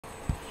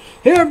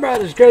Here,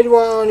 brothers,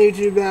 CrazyWyatt on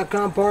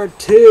YouTube.com, part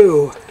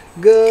 2.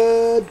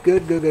 Good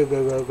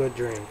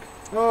drink.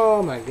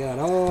 Oh my god,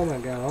 oh my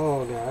god,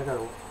 oh god, I gotta,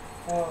 oh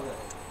god.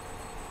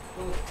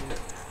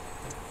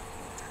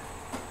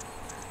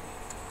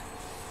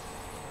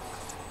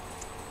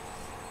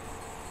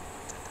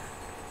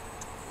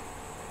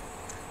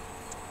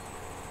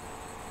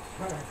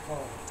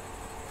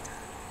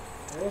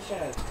 I wish I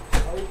had some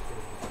toasters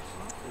or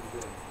something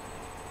good.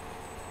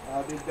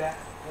 I'll be back.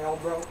 Hell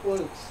broke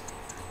loose.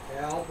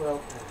 Hell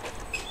broke loose.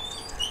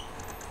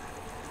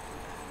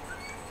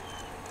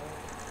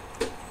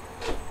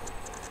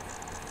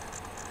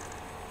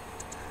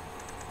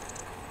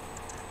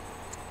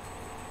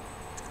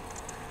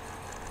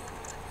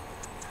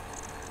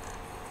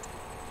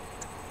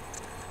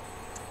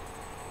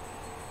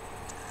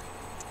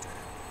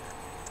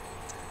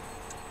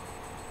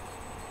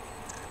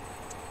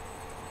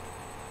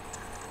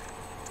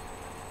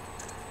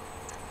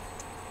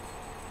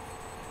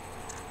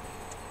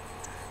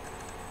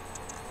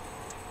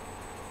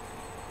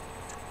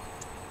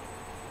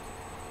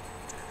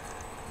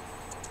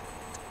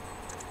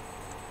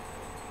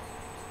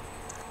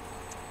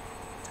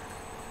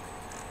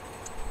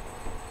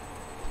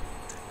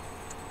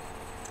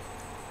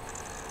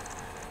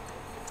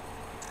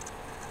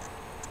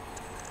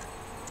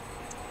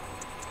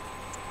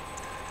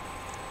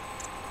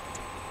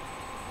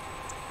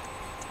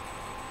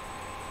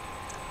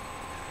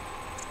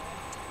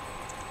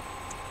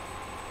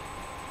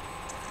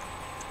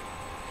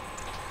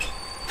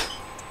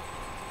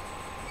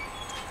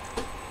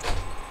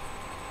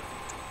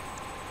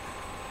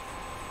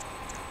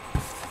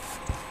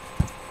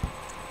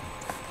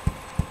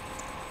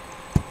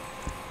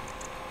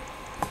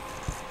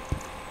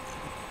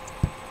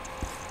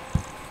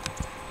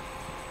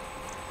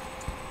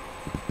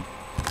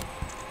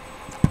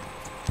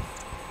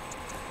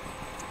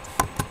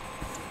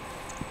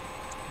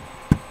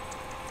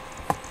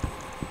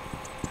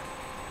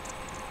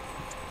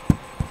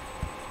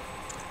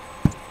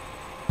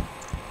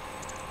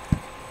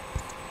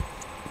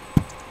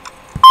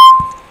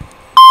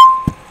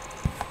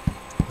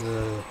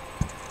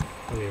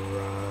 Let me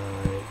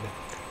right back.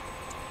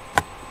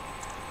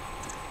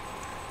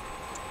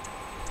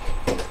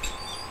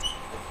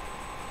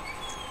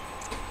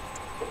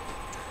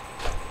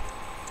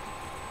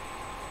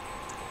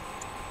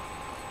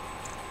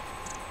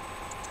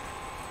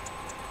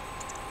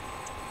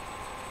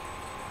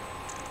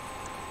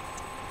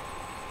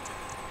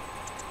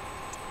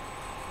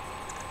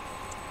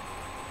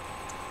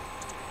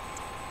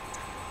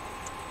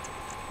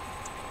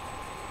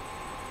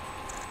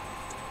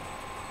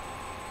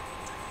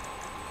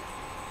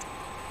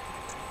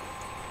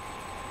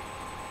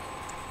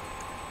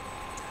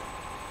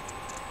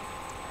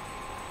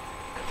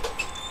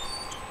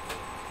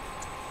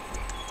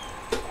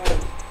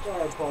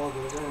 Sorry, Paul,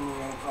 I didn't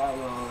want to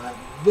follow all that,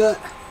 but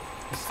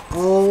it's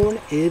on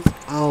its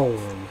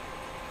own.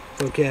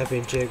 So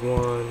Caffeine Chick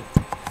won.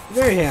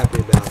 Very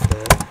happy about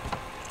that.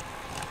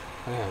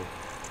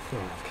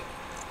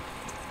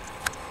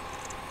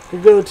 I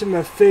go to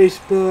my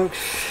Facebook,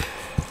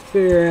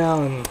 figure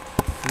out and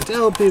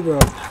tell people I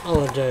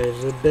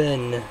apologize. It's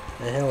been a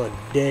hell of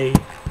a day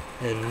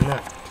and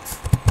night.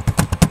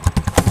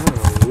 I don't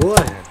know what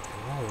happened.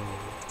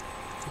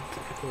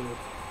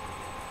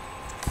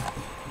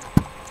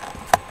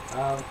 I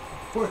don't know.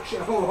 Poor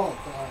show all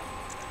time.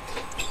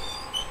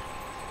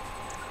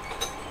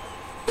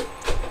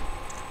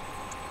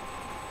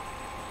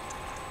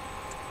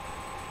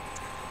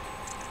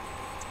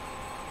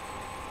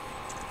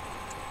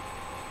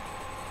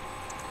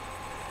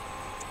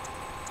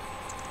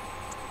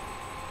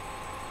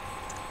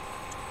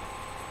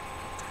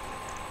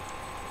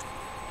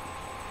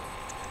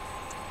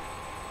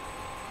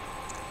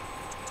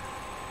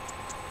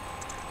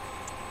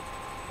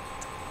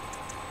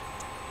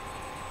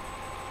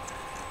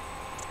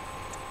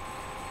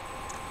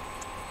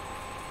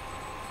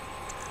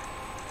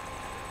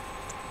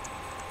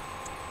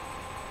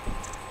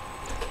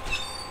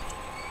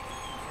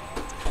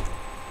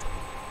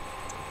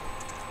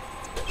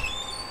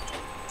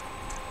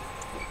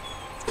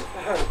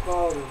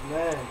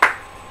 Man,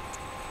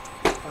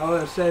 I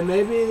would say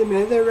maybe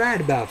they're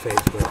right about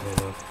Facebook. You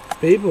know,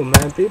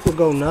 people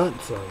go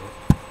nuts on it.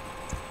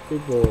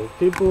 People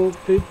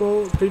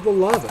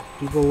love it.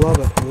 People love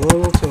it a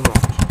little too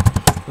much.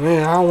 I mean,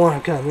 I don't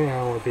want to come here. I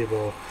don't want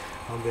people.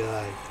 I'll be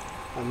like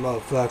a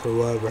motherfucker,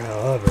 whatever,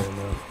 however.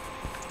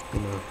 You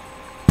know.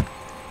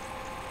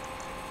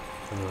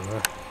 I don't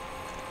know.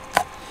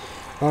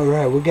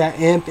 Alright, we got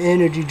Amp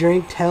Energy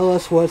Drink. Tell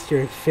us what's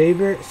your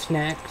favorite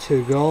snack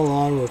to go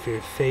along with your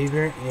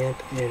favorite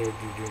Amp Energy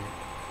Drink.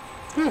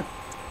 Huh.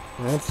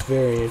 That's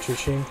very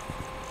interesting.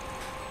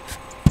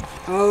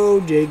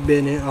 Oh, Jake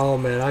Bennett. Oh,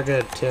 man, I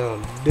gotta tell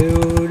him.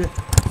 Dude,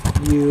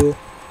 you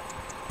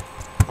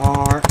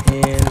are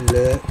in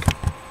luck.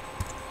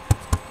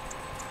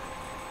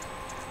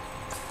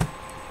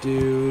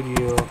 Dude,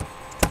 you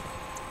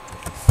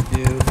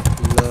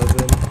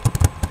loving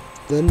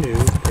the new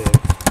pick.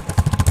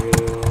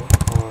 Real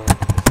hard,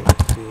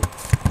 sexy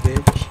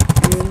bitch.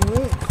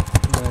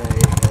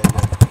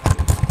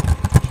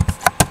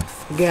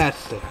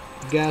 Gotta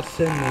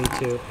me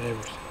too.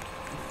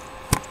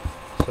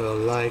 So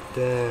like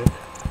that.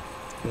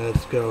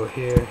 Let's go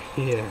here.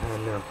 Yeah, I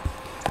know.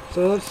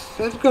 So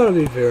that's gonna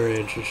be very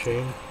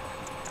interesting.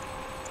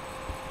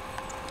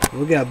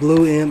 We got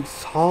blue imp,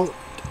 salt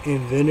and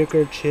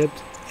vinegar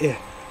chips. Yeah,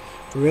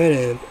 red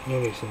imp,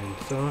 anything.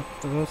 So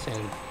I'm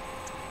saying,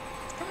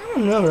 I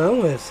don't know. I'm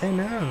gonna say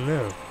I don't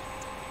know.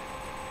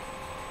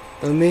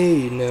 For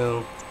me,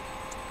 no,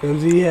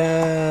 because you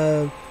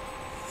have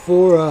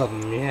 4 of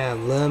them. You have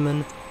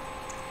lemon,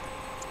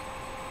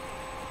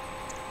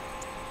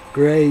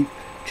 grape,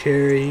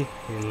 cherry,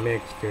 and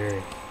mixed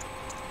berry.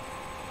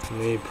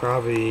 Me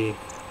probably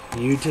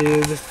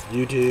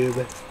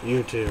YouTube.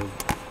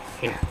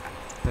 Yeah,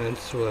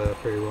 that's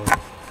pretty well.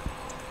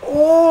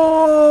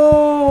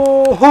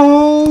 Oh,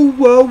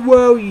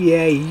 whoa,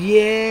 yeah.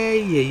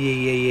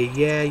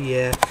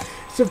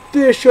 It's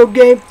official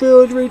Game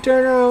Field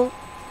return out.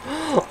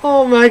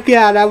 Oh my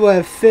God, I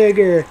would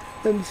figure.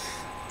 That's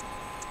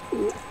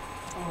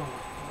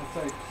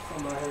like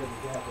somebody heard the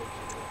gavel.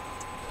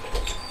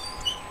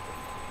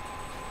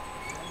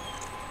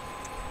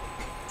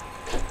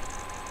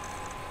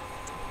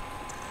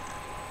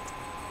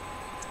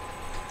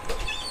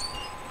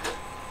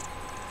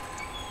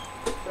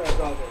 Sorry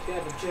about this.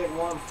 Captain Chick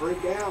 1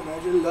 freak out, man.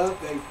 You love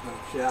Facebook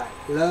chat.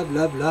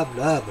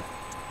 Love.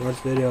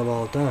 Worst video of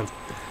all time.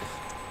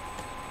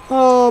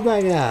 Oh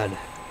my God.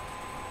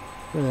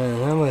 I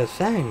was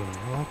saying,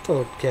 I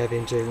told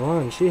Captain Chick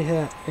 1, she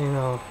had,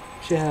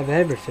 she have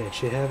everything.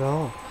 She have it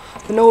all.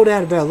 But no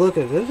doubt about it. Look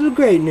at this. This is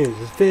great news.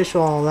 It's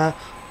official, all that.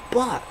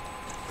 But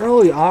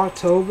early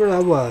October, I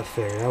was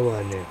figured. I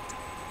was new.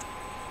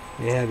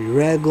 You have your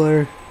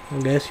regular. I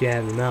guess you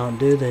have the Mountain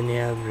Dew. Then you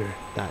have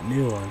that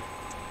new one.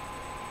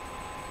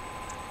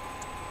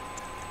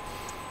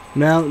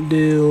 Mountain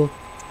Dew.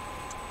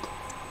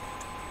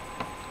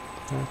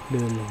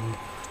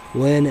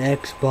 Win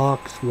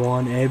Xbox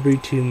One every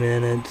 2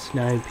 minutes,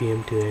 9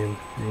 p.m. to him.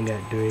 And got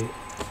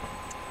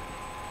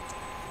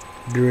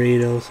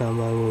Doritos,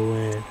 somebody will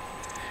win.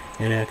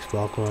 And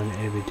Xbox One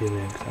every 2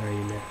 minutes. Are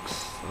you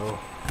next? Oh,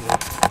 yeah.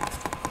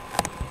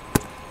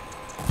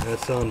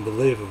 That's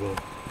unbelievable.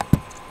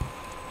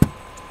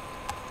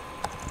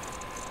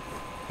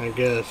 I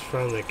guess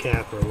from the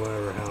cap or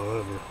whatever,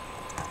 however.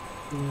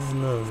 I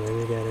don't know,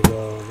 maybe gotta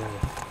go over there.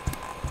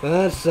 But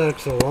that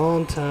sucks a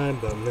long time,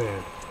 but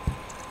man.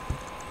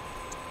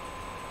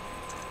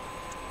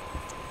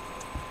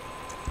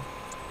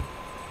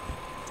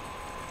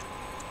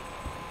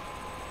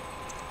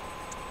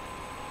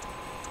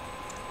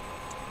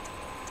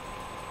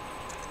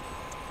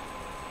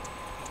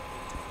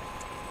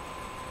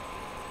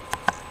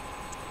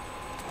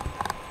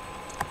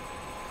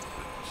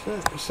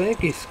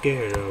 Sankey's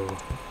scared of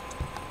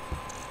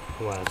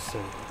what I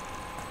said.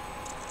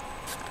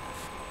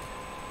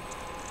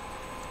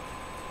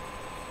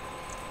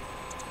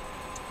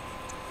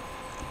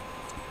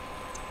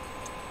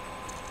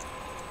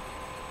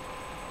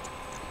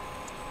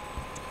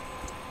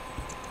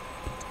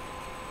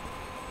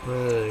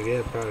 Well,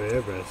 yeah, probably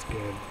everybody's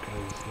scared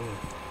because, yeah.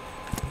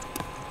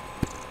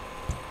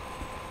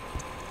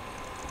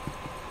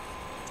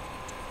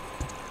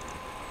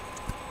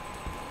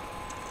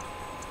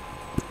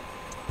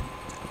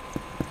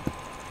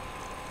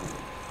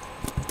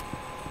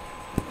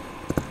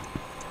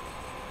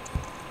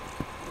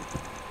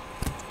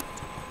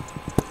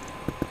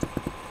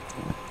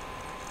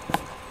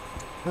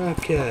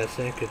 Okay, I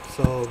think it's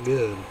all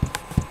good.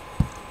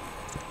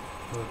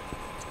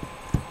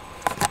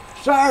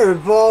 Sorry,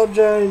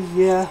 apologize.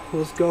 Yeah,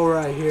 let's go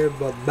right here.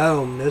 But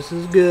boom, this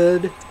is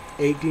good.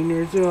 18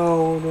 years or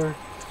older.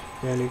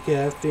 And the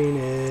caffeine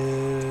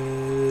is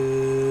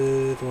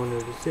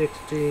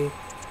 160.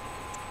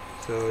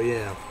 So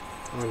yeah,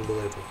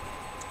 unbelievable.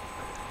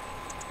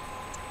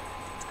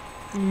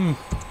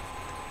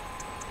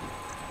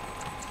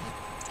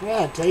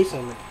 Yeah, taste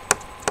something.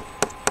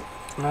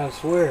 I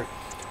swear.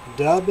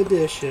 Dub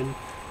edition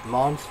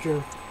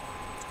Monster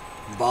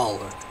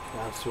Baller.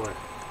 I swear.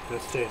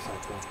 This tastes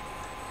like that.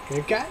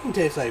 It kind of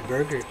tastes like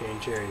Burger King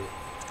cherry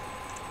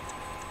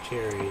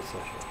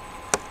slushy.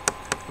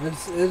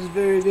 It's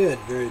very good,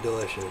 very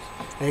delicious.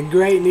 And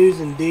great news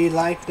indeed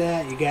like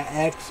that. You got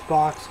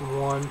Xbox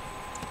One.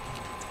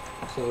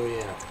 So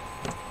yeah.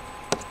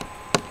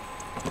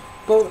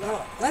 But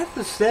that's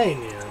the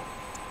thing,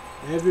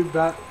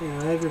 Everybody,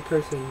 every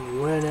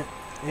person win it.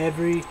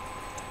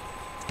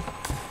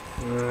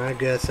 I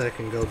guess I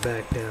can go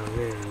back down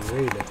here and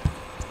read it.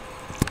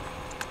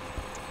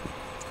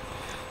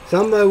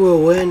 Somebody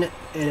will win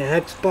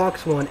an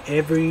Xbox One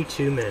every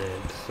 2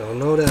 minutes. So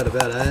no doubt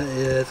about it. That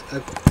is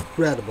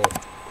incredible.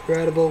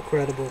 Credible.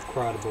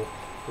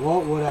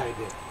 What would I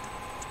do?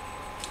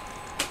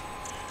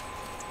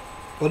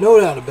 But no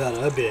doubt about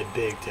it. That'd be a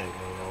big ticket.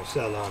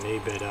 Sell on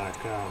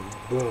eBay.com.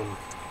 Boom.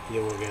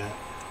 You will get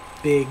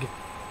big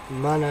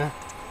money.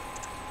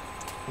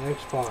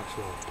 Xbox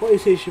One.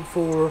 PlayStation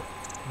 4.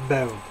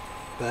 Boom.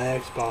 The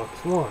Xbox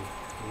One.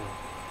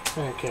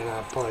 I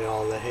cannot play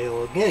all the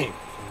Halo games.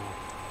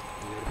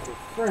 For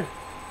free.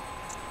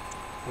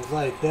 It's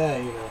like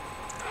that, you know.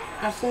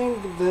 I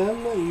think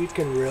them you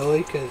can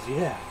really, cause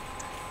yeah,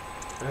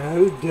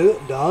 who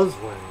does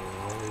win?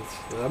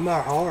 You know, them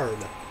are hard.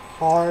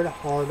 Like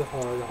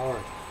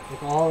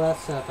all that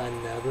stuff, I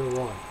never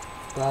won.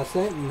 But I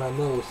think my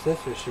little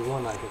sister, she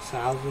won like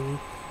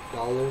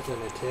 $1,000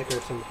 in a tick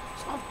or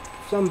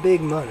some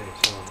big money.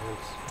 So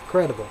it's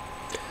incredible.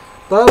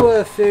 But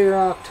with figure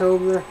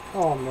October,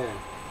 oh man,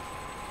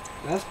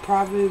 that's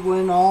probably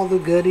when all the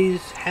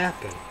goodies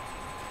happen.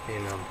 You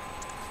know,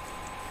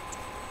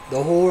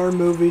 the horror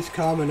movies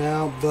coming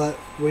out, but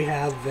we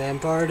have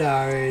Vampire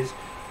Diaries,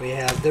 we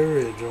have the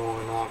original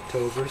in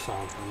October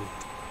something.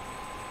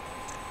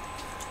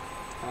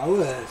 I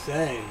was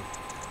saying,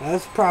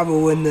 that's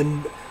probably when the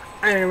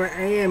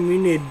we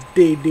need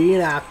DD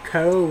in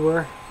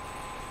October,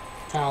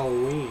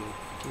 Halloween,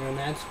 and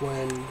that's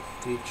when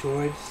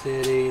Detroit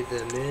City,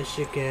 the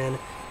Michigan,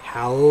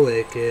 Howl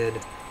Wicked,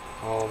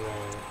 oh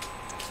man,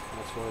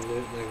 that's when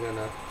they're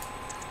gonna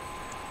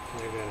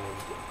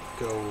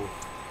go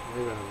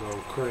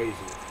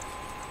crazy.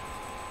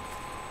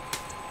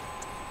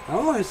 I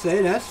want to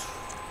say that's,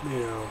 you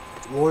know,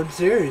 World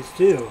Series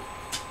too.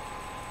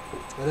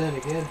 But then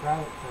again,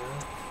 probably,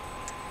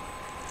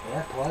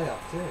 yeah,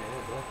 playoffs too,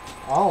 yeah, but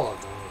all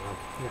of them,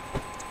 you know. Yeah.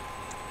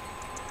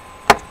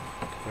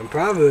 And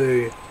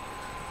probably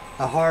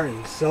the heart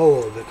and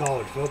soul of the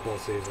college football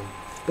season.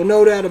 But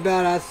no doubt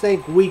about it, I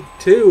think week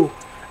 2,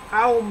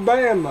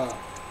 Alabama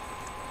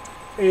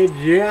and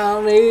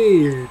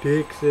Johnny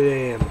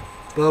Dixon.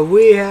 But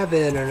we have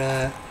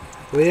internet.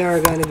 We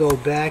are going to go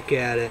back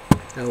at it,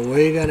 and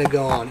we're going to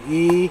go on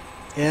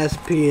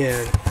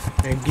ESPN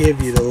and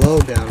give you the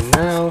lowdown.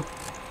 Now,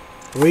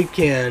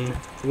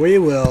 we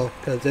will,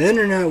 because the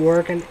internet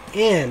working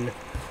in,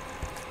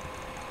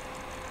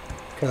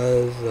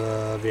 because,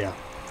 yeah.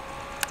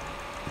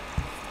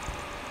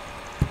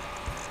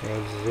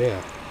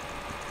 Yeah.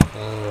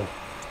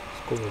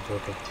 School is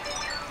okay.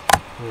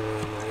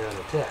 And I got a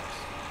text.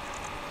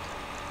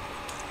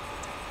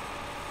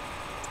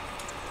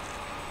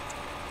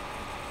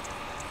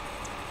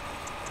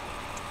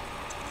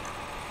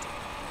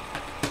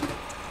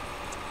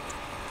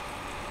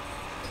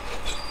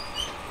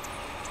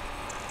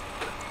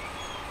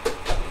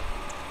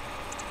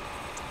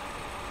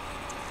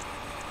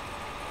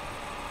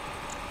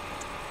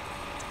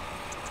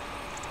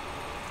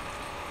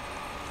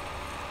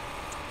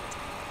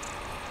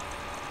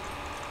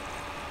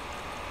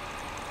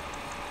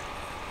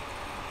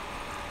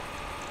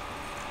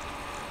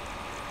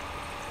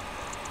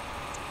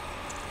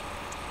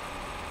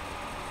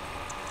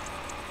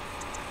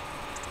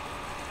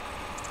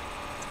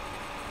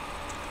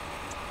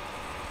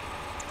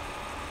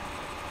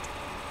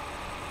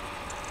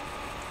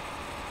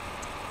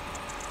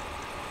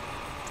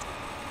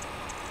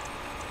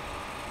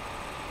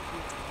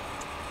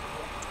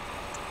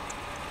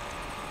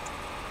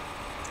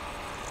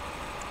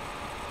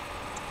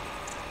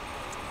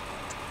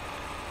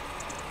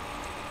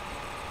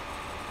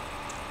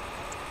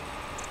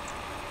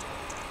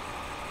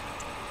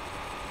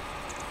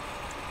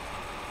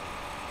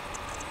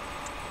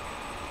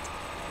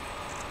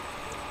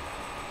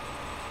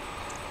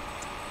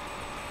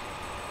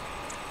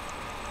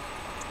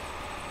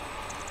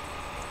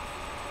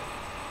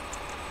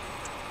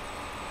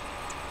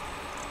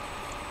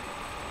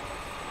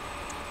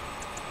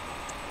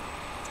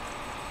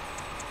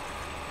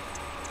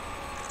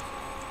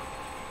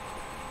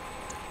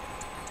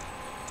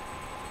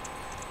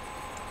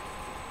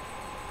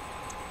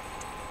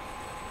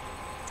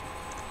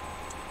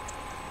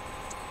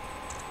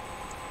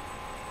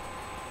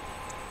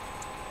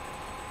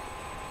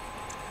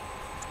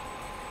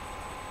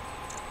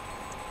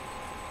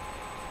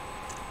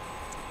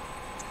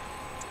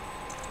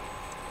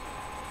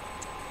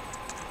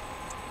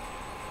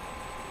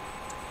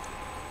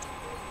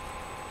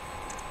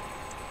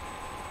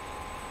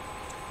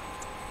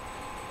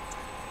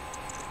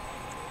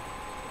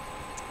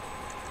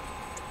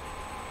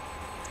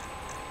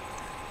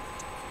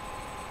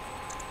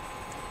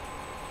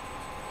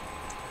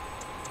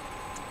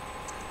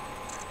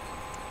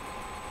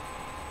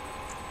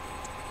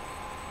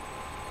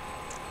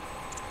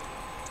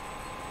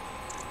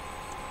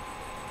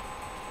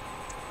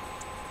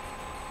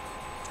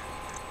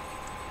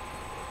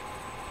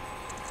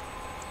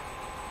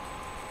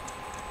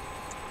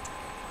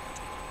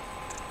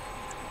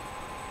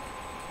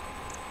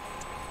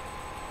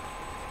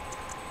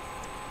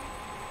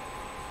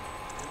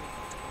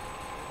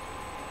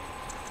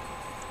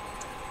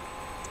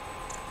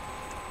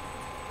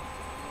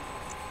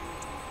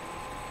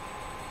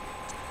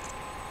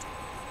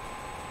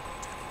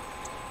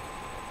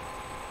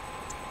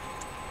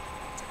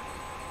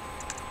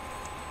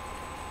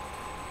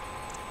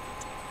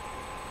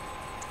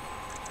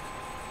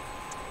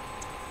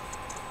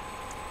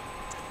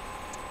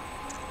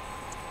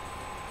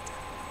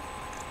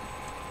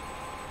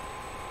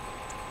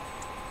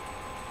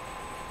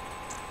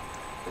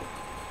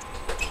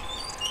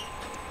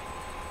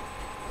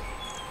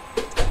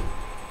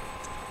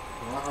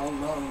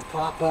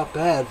 Pop-up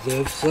ads.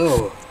 If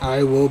so,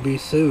 I will be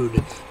sued.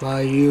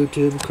 My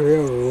YouTube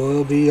career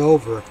will be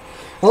over.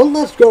 Oh,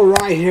 let's go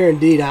right here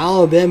indeed.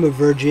 Alabama,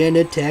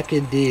 Virginia Tech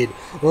indeed.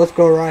 Let's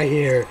go right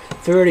here.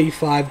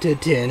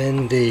 35-10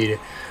 indeed.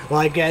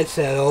 Like I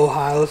said,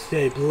 Ohio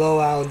State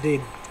blowout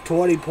indeed.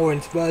 20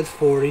 points, but it's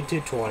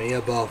 40-20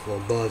 at Buffalo,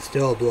 but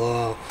still a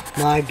blowout.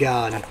 My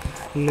God.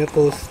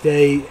 Nickel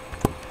State,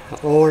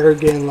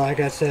 Oregon, like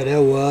I said,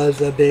 it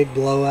was a big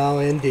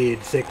blowout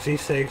indeed.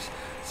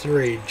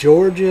 66-3.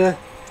 Georgia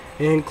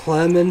and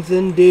Clemens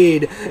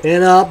indeed.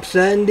 An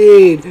upset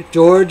indeed.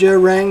 Georgia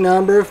ranked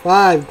number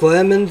 5.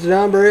 Clemens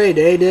number 8.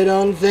 They did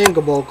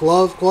unthinkable.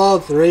 Close.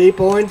 3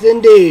 points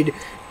indeed.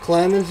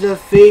 Clemens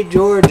defeat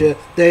Georgia.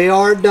 They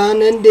are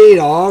done indeed.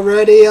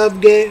 Already of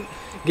game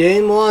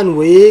 1,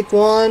 week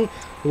 1.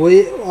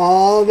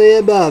 All the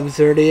above.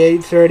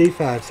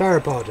 38-35. Sorry,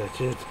 apologize.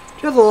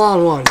 Just a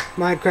long one.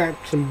 Might crack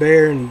some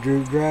beer and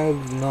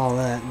drugs and all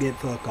that. Get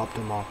fucked up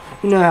tomorrow.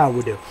 You know how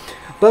we do.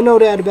 But no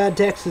doubt about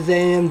Texas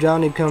A&M.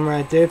 Johnny come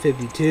right there.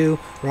 52.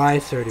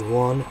 Rice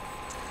 31.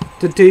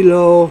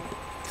 Totilo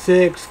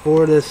 6.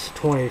 Fortis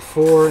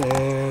 24.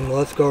 And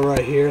let's go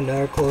right here.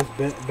 Another close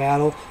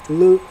battle.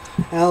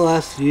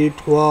 LSU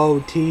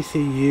 12.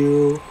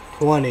 TCU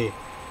 20.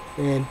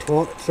 And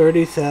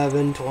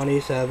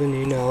 37-27.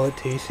 You know it.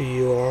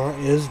 TCU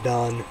is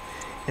done.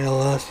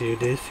 LSU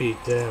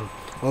defeat them.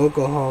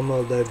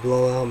 Oklahoma, they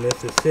blow out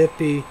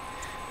Mississippi,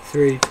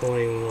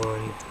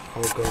 3-21.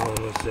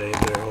 Oklahoma State,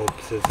 their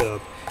hopes is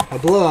up. A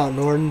blowout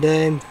Notre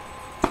Dame,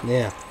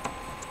 yeah.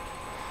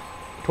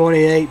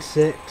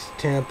 28-6,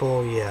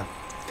 Temple, yeah.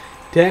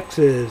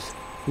 Texas,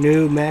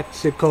 New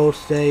Mexico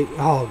State,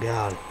 oh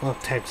God, well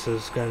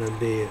Texas is gonna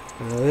be,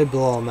 they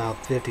blow them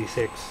out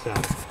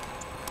 56-7.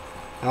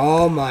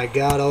 Oh my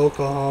God,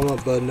 Oklahoma,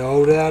 but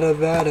no doubt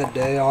about it,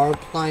 they are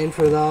playing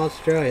for the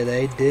Australia,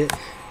 they did it.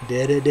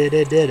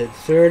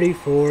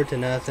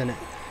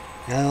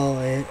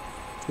 34-0.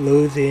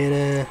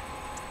 Louisiana,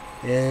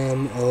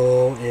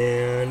 Monroe.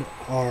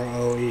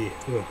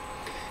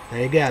 Now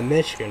you got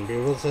Michigan.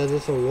 People said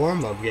it's a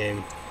warm-up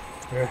game.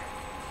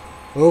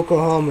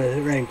 Oklahoma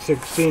is ranked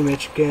 16.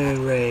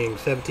 Michigan ranked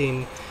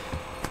 17.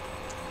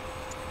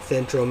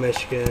 Central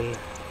Michigan,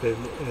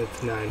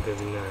 it's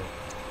 9:59.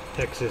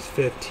 Texas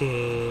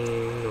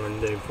 15. Northern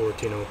Dame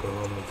 14.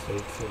 Oklahoma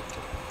State 15.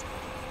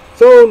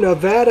 So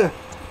Nevada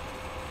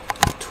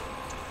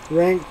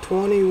ranked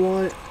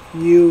 21,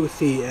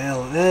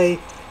 UCLA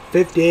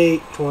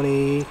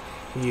 58-20,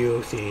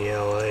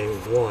 UCLA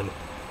won.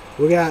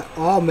 We got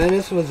man,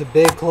 this was a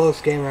big close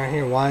game right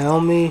here.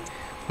 Wyoming,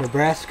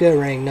 Nebraska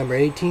ranked number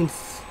 18.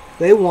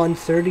 They won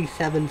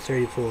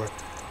 37-34.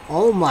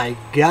 Oh my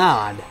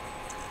God.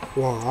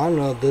 Well, I don't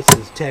know if this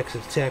is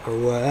Texas Tech or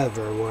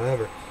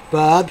whatever.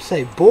 But I'd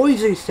say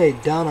Boise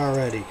State done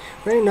already.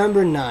 Ranked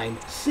number 9.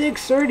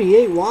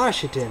 638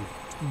 Washington.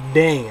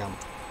 Damn.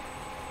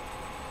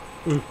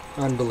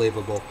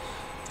 Unbelievable.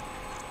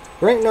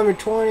 Ranked number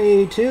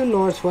 22,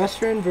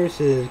 Northwestern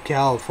versus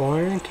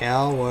California.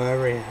 Cal,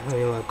 whatever you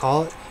want to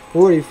call it.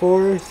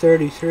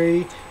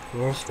 44-33.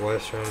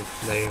 Northwestern,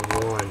 they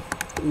won.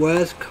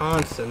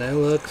 Wisconsin, they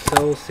look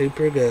so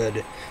super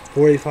good.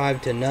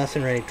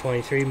 45-0, ranked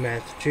 23,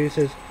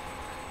 Massachusetts.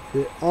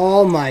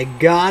 Oh my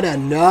God,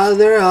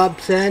 another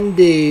upset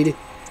indeed.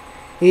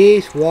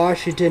 East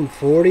Washington,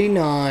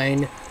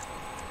 49.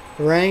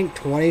 Ranked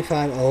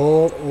 25.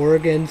 Oh,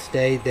 Oregon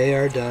State, they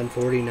are done.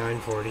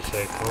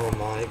 49-46. Oh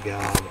my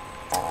God.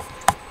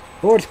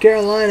 North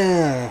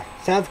Carolina.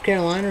 South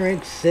Carolina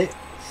ranked 6.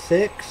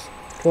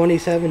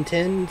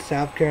 27-10.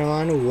 South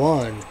Carolina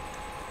won.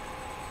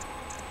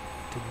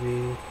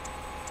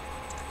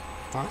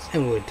 I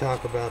think we'd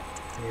talk about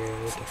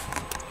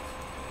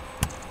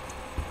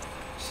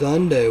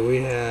Sunday.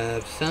 We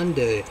have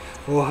Sunday.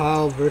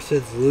 Ohio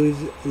versus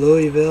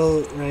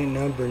Louisville, ranked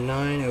number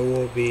 9. It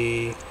will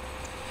be.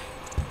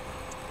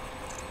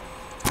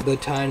 The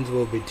times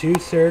will be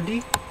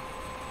 2:30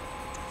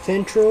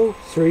 Central,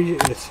 3.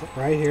 It's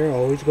right here.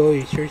 Always go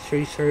Eastern.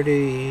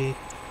 3:30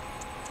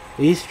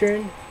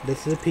 Eastern.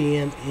 This is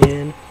PM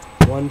in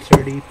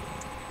 1:30.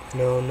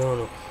 No.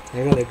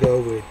 I'm gonna go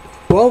with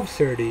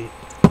 12:30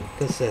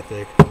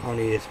 Pacific on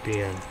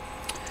ESPN.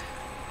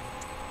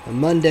 On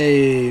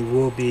Monday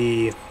will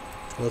be.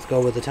 Let's go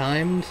with the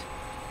times.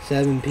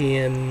 7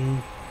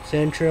 p.m.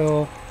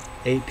 Central,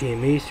 8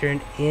 p.m.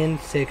 Eastern, and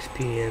 6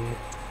 p.m.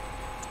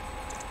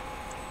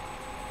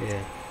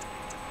 Yeah.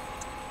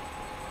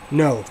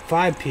 No,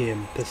 5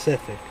 p.m.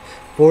 Pacific.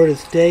 Florida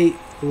State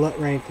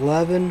ranked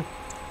 11.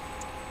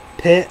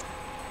 Pitt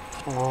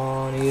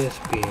on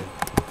ESPN.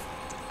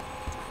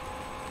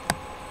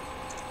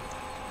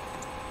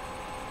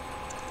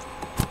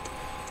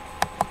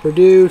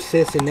 Purdue,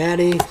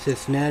 Cincinnati.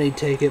 Cincinnati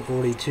take it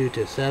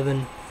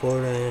 42-7.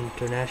 Florida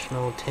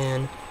International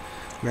 10.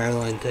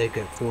 Maryland take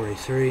it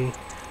 43.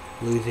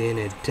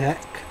 Louisiana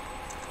Tech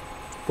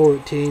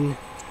 14.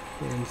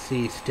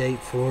 NC State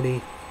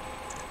 40.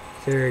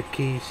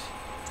 Syracuse,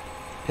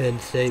 Penn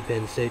State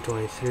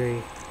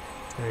 23.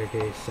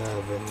 Syracuse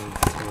 7.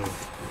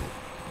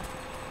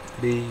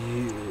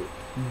 BYU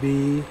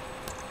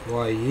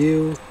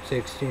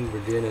 16,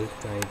 Virginia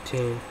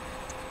 19,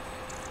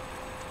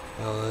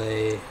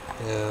 LAFA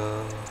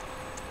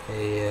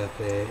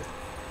YETT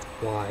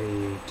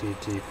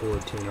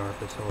 14,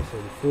 Arkansas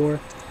 34,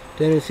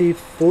 Tennessee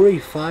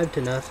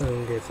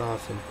 45-0 against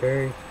Austin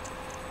Perry,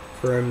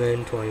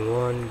 Furman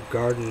 21,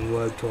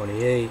 Gardenwood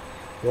 28,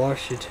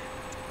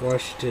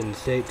 Washington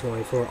State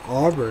 24,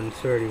 Auburn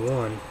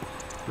 31,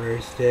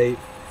 Murray State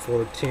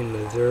 14,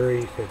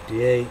 Missouri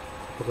 58,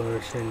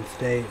 Washington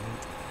State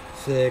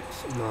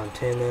 6,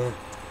 Montana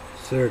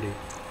 30.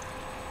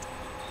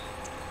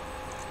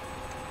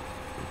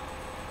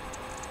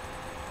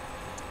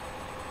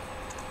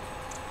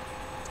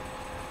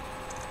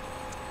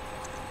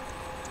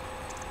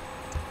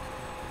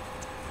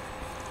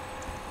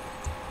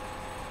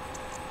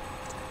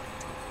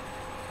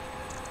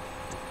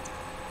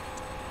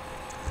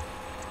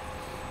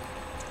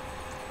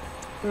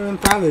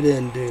 Probably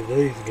didn't do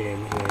these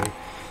games right.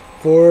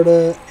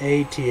 Florida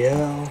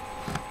ATL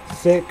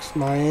 6,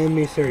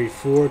 Miami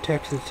 34,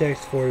 Texas Tech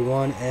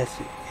 41,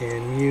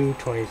 SMU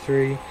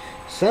 23.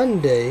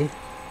 Sunday,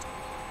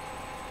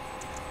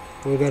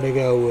 we're gonna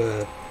go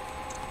with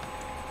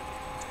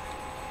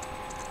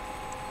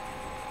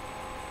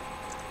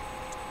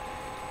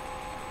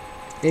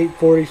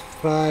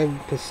 $8:45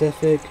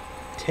 Pacific,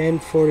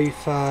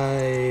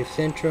 10:45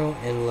 Central,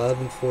 and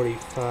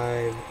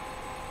 11:45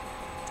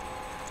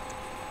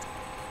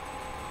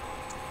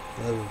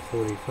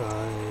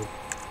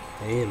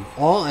 a.m.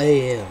 All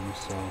a.m.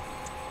 So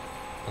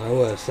I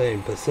was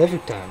saying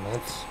Pacific time.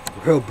 That's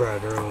real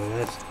bright early.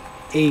 That's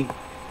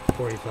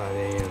 8:45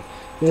 a.m.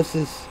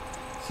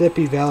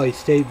 Mississippi Valley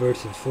State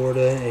versus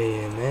Florida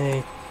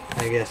AMA.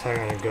 I guess I'm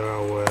gonna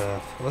go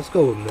with. Let's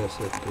go with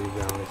Mississippi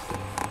Valley State.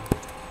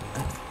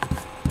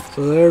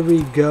 So there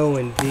we go.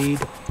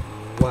 Indeed.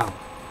 Wow.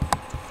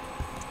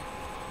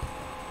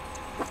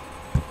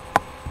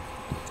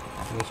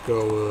 Let's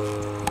go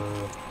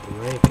with the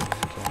rankings.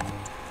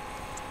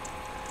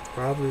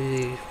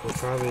 We'll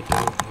probably do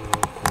quite.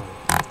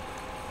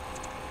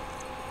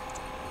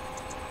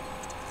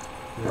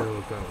 There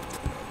we go.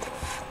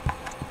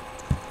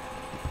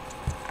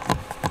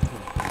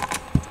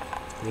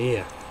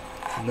 Yeah,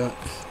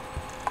 nuts.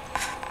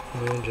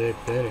 Jake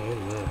Benny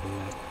and left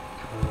that.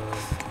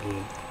 Get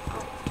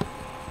out.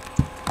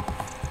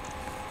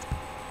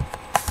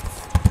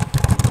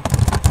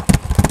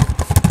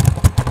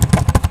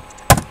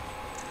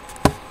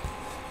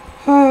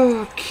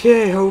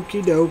 Okay,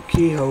 hokey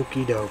dokey.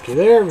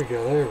 There we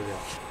go.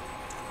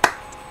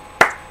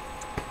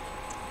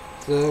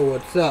 So,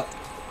 what's up?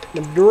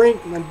 My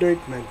drink.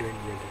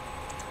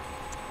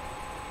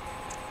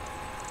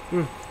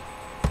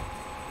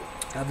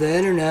 Have the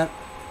internet.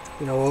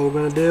 You know what we're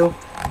gonna do?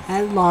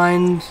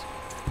 Headlines.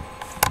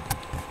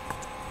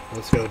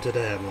 Let's go to the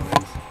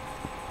headlines.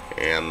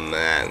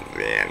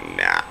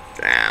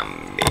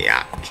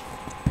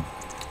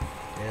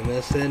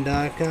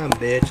 MSN.com,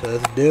 bitch.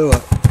 Let's do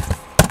it.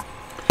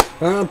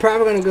 I'm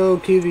probably gonna go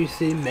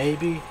QVC,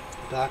 maybe,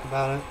 talk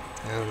about it.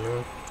 I don't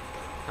know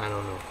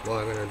what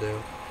I'm gonna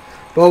do.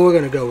 But we're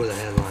gonna go with the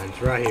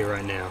headlines right here,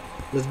 right now.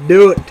 Let's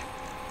do it.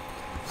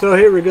 So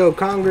here we go.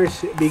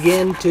 Congress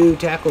began to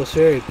tackle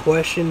serious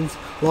questions.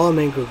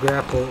 Lawmakers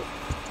grapple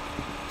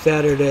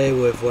Saturday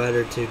with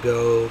letter to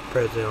go.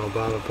 President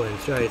Obama putting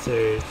strike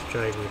series,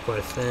 strike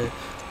request sent.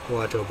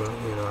 Watch over,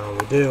 how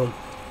we do.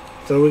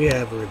 So we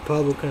have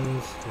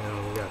Republicans, we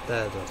got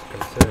that. Let's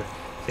consider.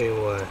 See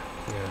what,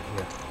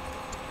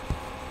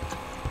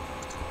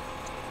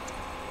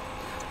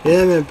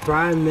 Yemen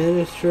Prime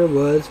Minister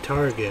was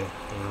targeted.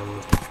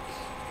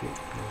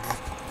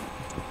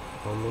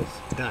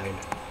 Almost died.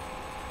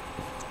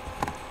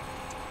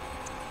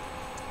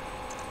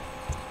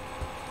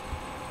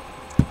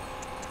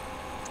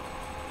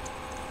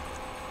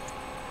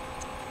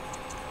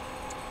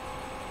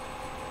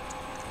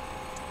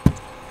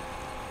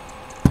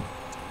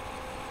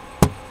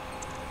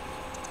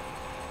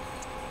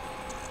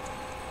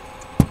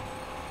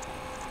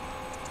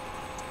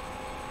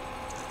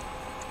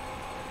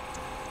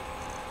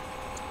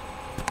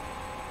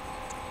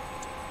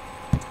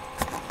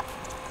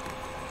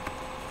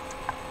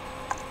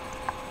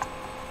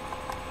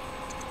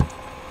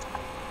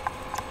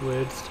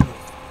 Weird stuff.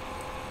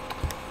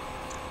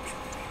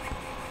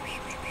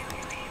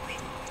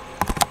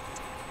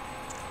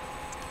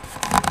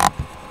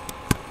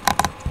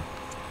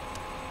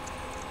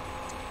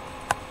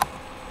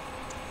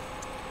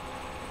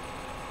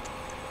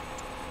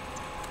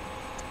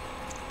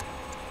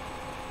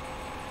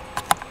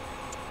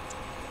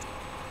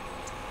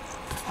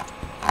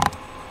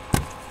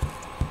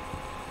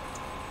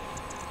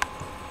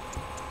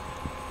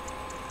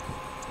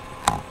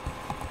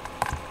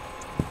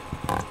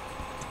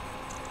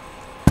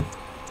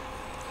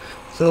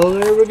 So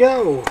there we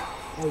go.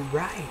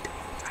 Alright.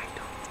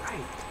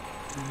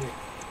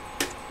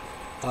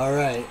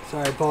 Alright.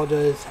 Sorry,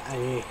 apologize.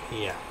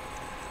 Yeah.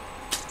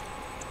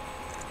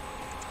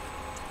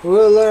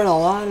 We'll learn a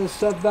lot of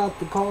stuff about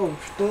the college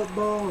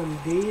football,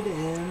 indeed,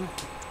 and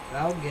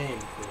about game.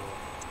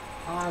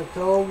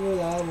 October,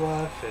 that's what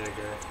I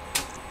figure.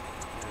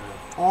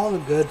 All the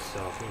good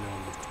stuff, you know,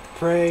 the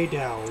Prey,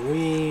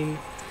 Halloween,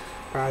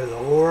 probably the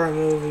horror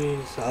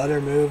movies, the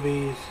other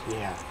movies,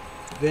 yeah.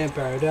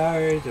 Vampire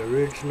Diaries,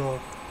 original,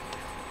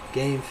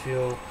 Game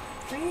Fuel,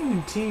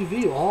 even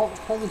TV, all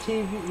the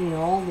TV, you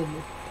know, all the,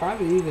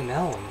 probably even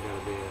Ellen's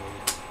gonna be on.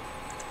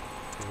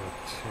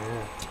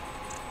 Yeah.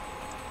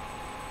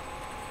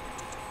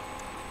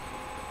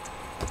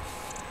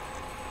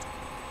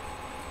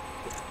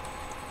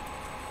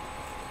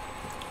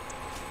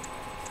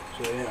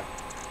 So yeah.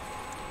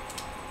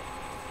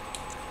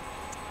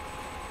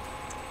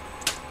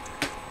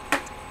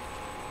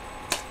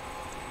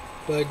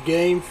 But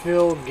Game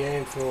Fuel,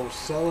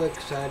 so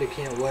excited,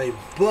 can't wait.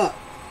 But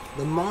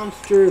the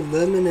Monster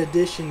Limited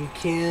Edition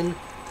Ken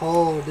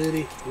Call of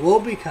Duty will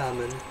be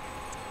coming.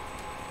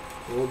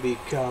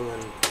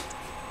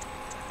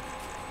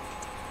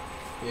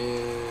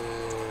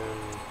 In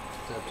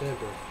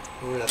September.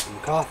 We got some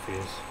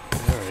coffees.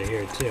 They're already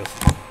here too.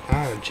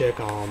 I'm gonna check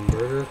on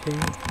Burger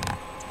King.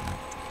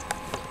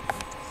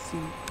 See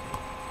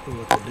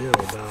what the deal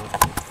about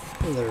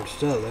their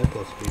stuff. They're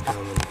supposed to be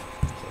coming in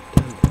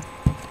September.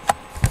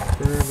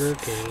 Burger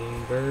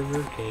King.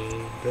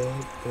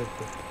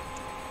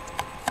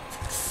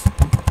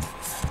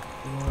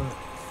 What?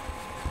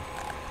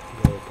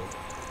 Global.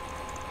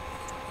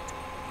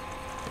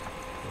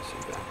 Let's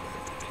see back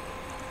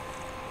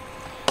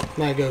there.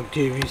 Might go to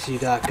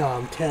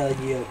tvc.com, tell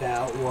you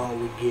about what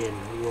we're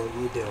getting, what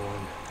we're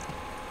doing.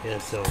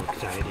 It's so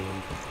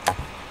exciting.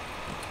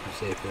 Let's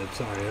see if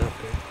it's already up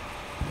here.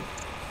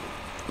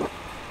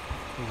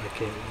 I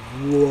can't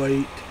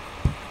wait.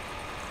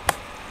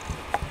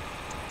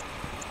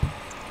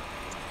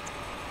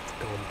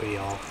 Gonna be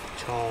off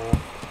the chart.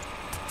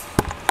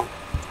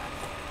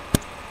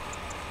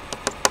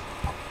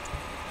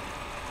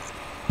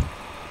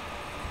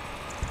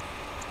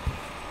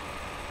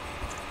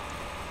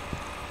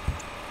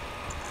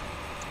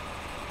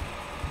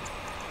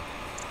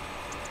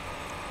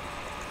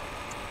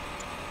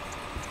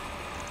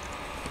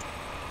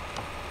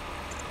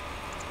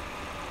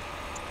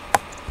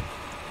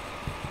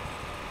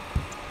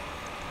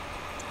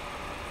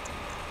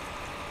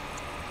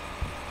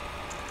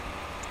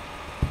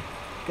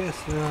 Guess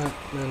not.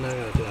 No, not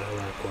gonna do that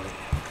right quite.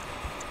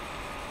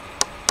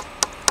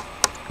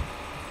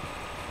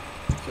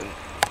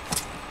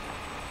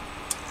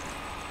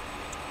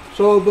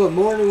 So, but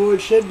Morning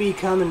Wood should be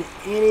coming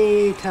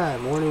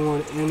anytime. Morning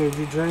Wood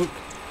energy drink.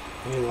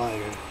 Ain't like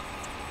it.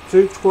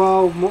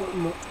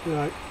 212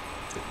 like,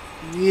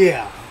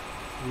 yeah.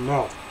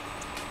 No.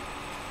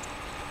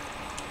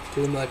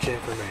 Too much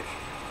information.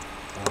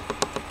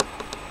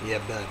 Yeah,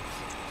 buds.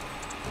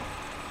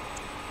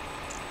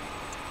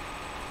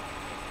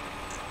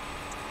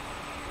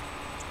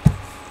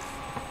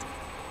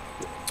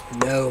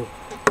 No,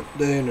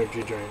 the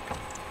energy drink.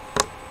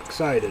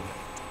 Excited.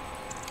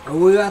 And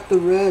we got the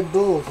Red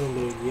Bulls in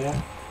there, yeah.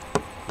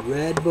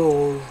 Red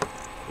Bulls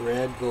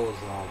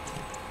on.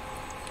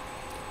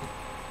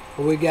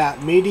 We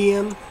got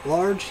medium,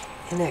 large,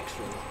 and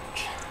extra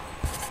large.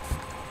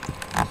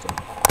 So,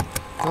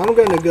 I'm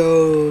gonna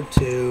go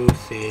to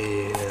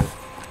see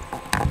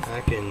if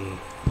I can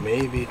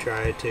maybe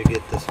try to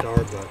get the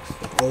Starbucks,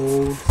 the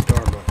old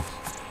Starbucks.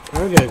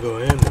 I'm gonna go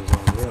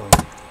Amazon, really.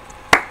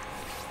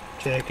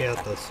 Check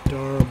out the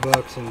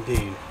Starbucks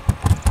indeed.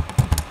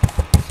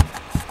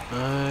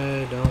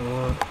 I don't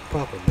want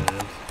Papa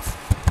Bads.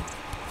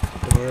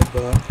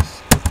 Starbucks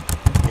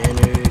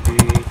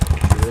energy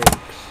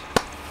drinks.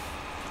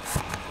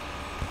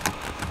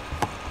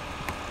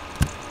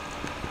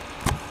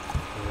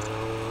 I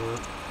don't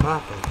want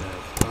Papa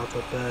Bads.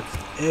 Papa Bads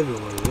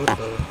everywhere.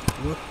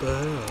 What the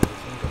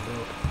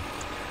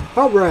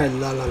hell? Alright,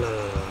 la.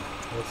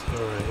 Let's go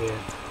right here.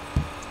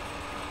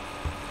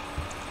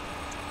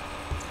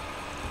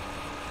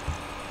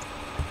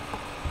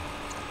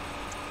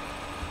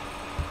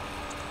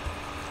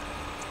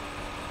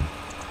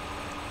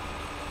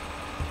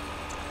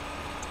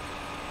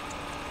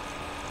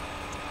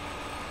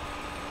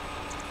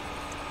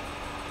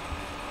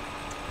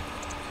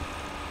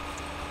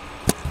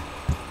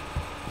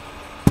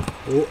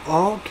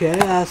 Well, okay,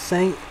 I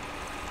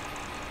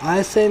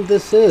think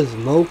this is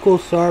local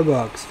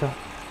Starbucks.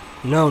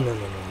 No.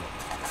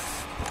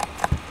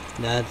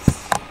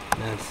 That's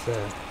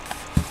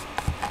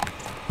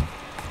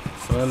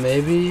well,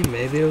 maybe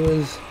it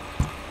was,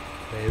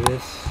 maybe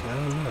it's, I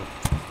don't know.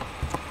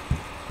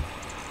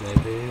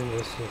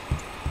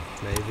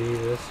 Maybe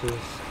this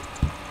is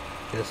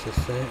just the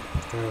same.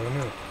 I don't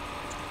know.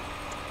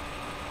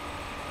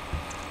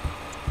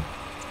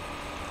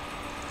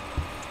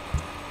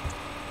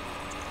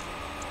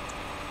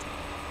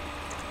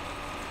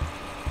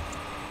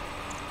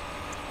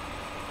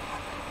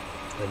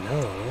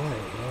 Vanilla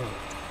White, no.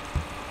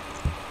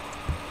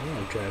 I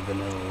want to try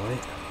Vanilla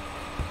White.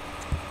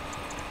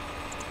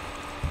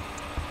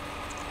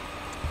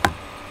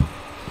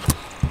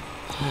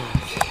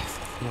 Okay.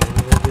 Now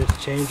we'll just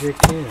change your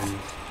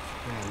cans.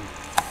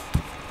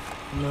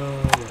 No,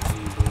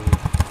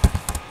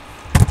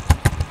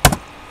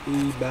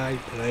 eBay,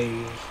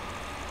 please.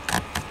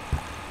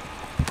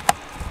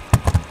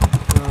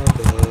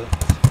 Starbucks.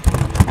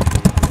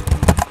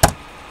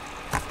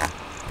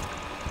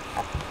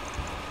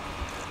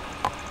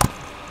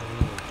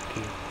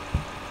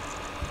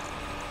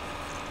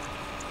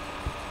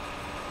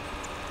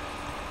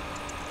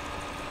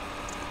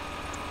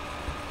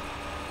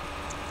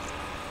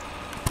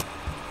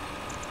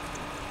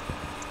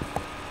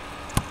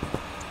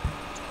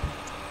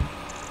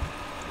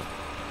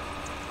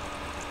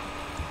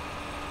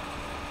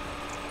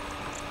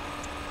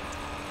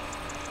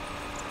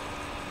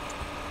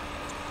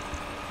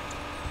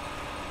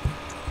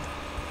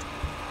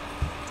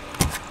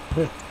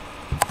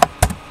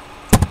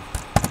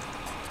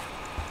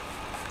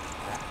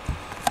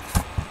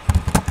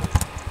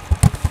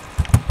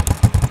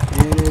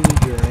 Energy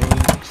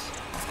drinks.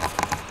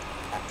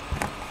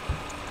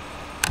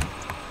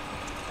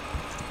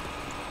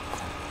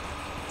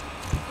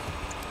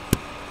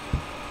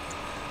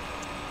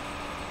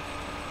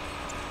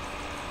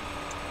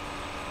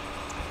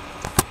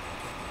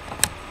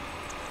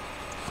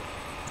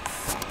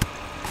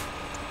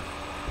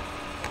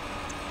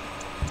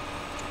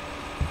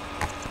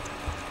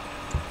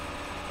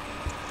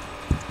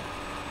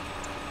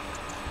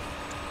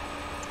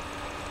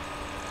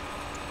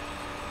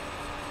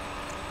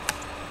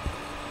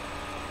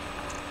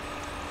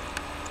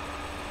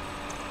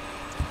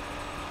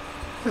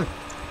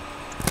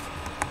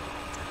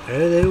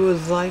 It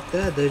was like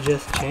that. They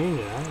just changed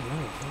it. I don't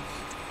know.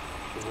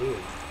 That's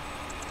weird.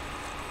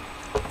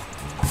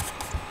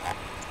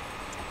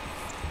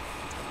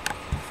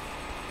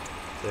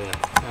 So yeah,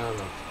 I don't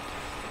know.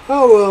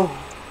 Oh well.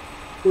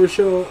 Worst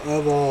show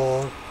of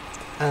all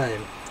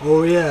time.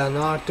 Oh yeah, in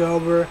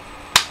October,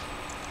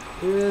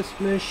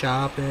 Christmas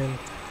shopping.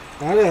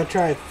 I gotta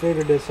try to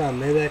figure this out.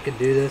 Maybe I could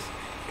do this.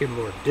 Get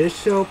more dish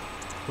soap,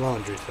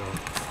 laundry soap.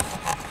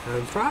 I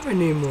probably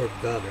need more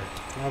butter.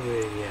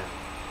 Probably, yeah.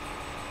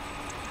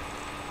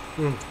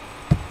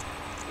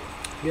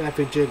 Yeah, I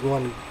think Jig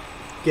one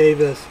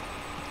gave us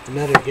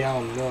another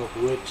gallon of milk,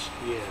 which,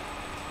 yeah,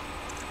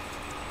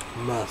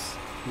 must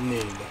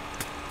need.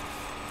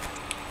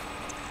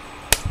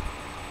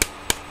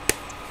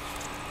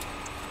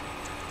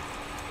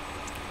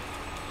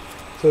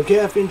 So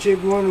Caffeine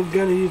Chick one, we're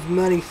gonna use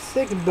money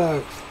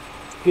 $6.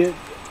 Get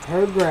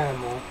her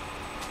grandma,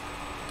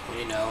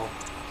 you know,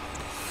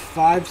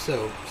 5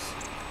 soaps,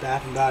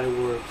 Bath and Body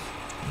Works,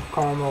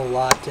 caramel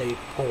latte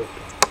polka.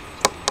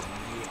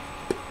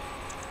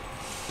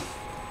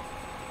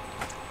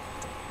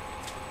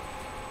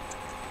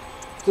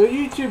 So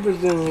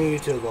YouTubers in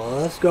YouTube, well,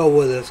 let's go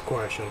with this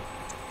question.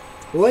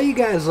 What are you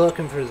guys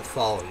looking for the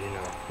fall, you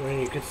know? When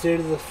you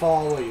consider the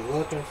fall, what are you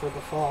looking for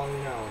the fall, you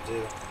know,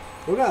 dude?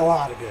 We got a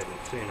lot of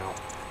goodness, you know.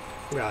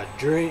 We got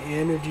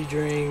energy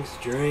drinks,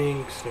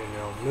 you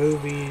know,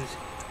 movies,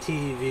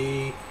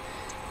 TV,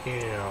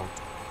 you know.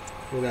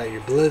 We got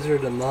your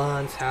Blizzard of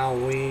months,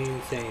 Halloween,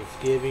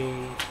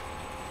 Thanksgiving,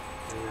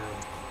 you know,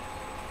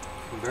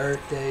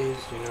 birthdays,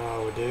 you know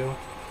how we do.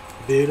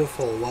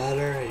 Beautiful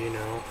weather, you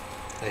know.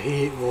 The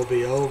heat will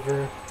be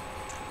over.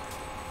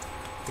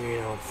 You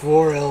know,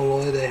 for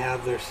Illinois, they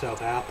have their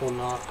self-apple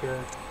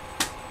knocker.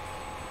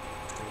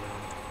 You know,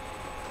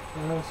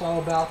 and it's all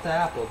about the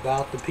apple,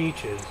 about the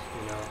peaches,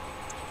 you know.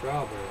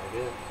 Strawberry, I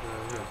guess. I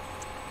don't know.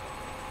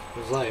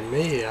 It's like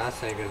me, I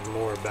think it's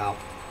more about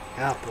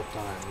apple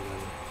time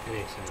than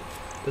anything.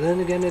 But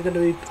then again, they're going to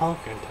be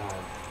pumpkin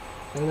time.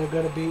 And they're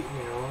going to be,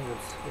 you know,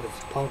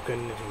 it's pumpkin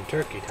and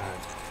turkey time.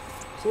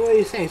 So what do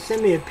you think?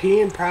 Send me a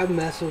PM private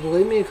message.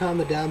 Leave me a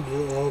comment down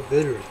below.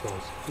 Video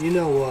response. You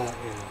know what?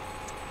 You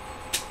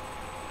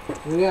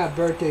know, we got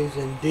birthdays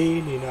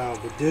indeed. You know how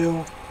we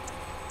do.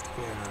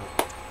 You know,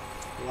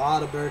 a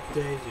lot of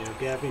birthdays. You know,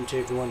 Gavin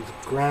Chick one's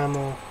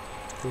grandma.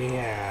 We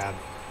have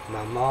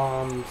my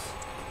mom's.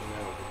 You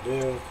know what we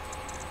do.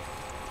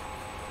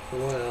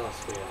 What else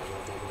we have?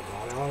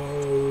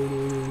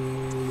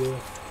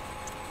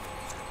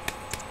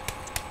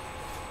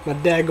 My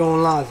dad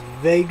going Las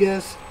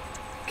Vegas.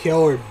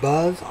 Killer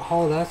Buzz.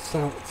 Oh, that's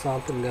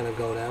something gonna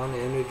go down.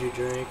 Energy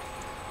drink.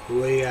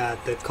 We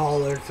got the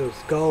colors. So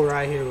let's go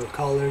right here with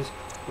colors.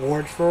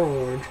 Orange for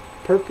orange.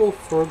 Purple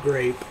for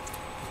grape.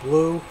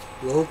 Blue,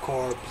 low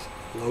carbs,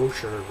 low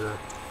sugar.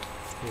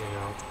 You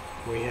know.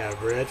 We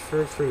have red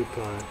for fruit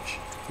punch.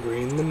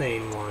 Green, the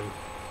main one.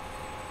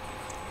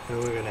 And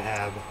we're gonna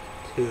have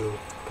 2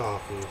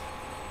 coffees.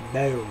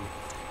 Boom.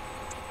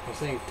 I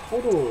think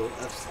total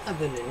of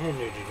 7 in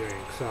energy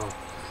drinks. So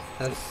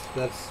that's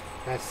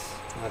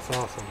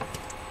awesome.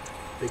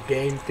 The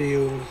game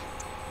fields.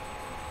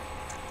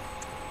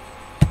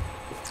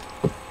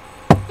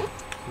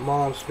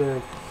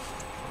 Monster.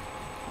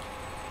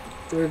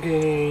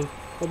 Hurricane.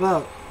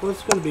 About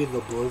what's going to be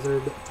the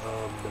blizzard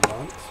of the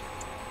month?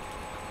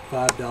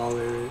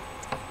 $5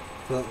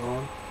 foot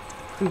long.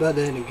 But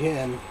then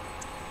again,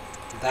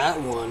 that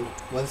one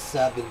was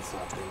 7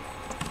 something.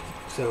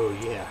 So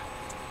yeah.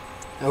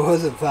 It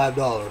wasn't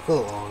 $5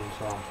 foot long,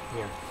 so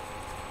yeah.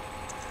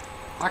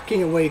 I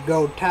can't wait to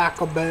go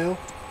Taco Bell.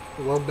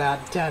 What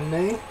about 10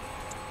 day?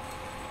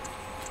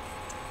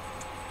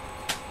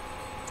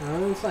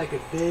 It's like a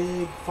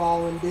big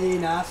falling D,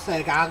 and I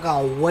think I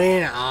gonna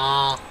win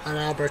on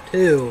number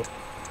 2.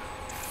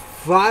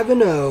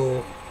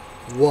 5-0,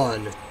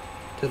 1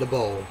 to the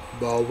bowl.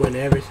 Bowl win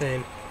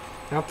everything.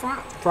 I'm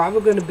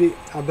probably gonna be,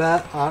 I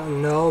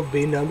don't know,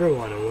 be number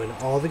 1 and win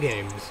all the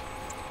games.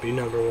 Be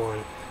number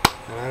 1,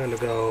 and I'm gonna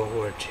go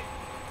with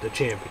the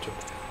championship.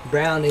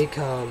 Brownie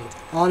come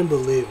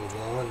unbelievable.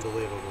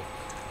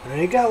 I mean,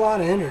 he got a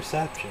lot of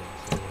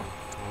interceptions. You know?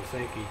 I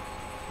think he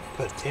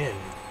put 10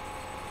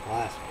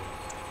 last week.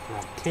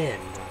 Not 10,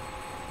 but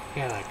he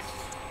had like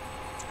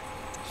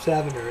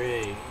 7 or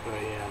 8.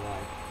 But yeah,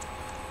 like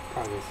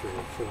probably 3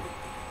 or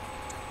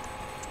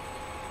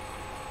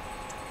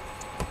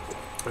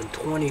 4. And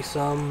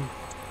 20-some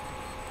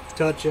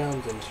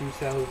touchdowns and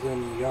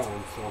 2,000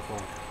 yards so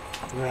far.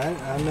 Right?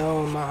 I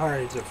know in my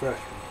heart he's a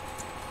freshman.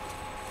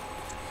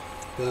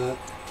 But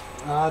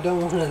I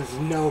don't want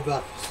to know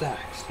about the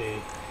sacks,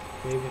 see.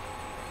 Maybe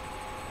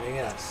I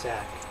got a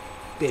sack.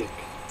 Big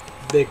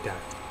time.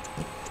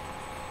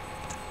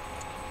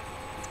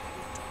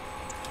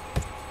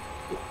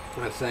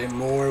 I say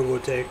Moore will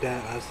take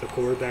that. That's the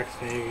quarterback's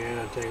thing. You're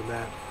gonna take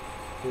that.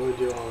 We'll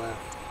do all that.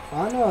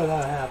 I know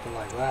that happened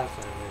like last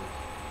time.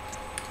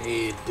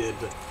 He did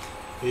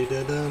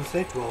the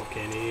unthinkable.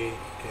 Can he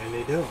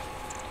do it?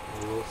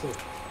 We'll see.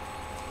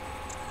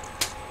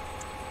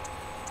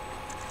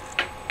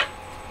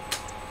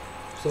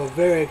 So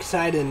very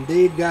excited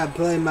indeed. Got to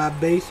play my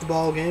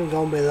baseball game.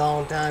 Gonna be a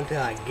long time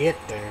till I get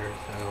there.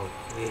 So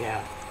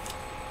yeah,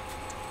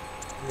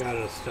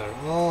 gotta start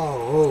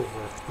all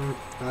over.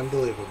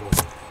 Unbelievable.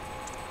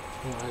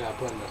 I gotta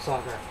play my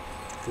soccer.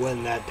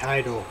 Win that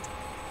title.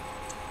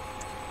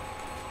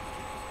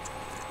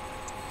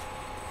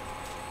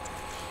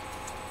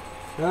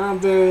 I'm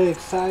very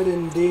excited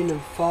indeed. In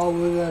fall,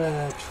 we're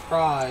gonna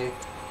try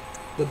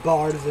the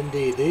bars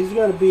indeed. These are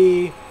gonna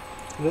be.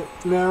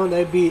 No,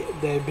 they be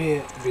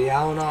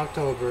out in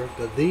October,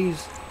 but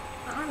these,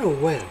 I don't know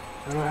when.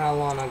 I don't know how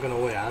long I'm gonna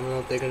wait. I don't know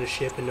if they're gonna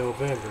ship in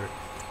November.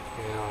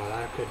 You know,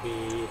 that could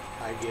be,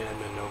 I get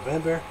them in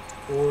November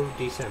or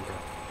December.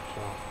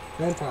 So,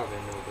 then probably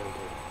in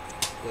November.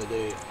 But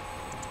the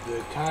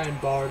kind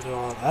bars and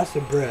all, that's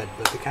the bread,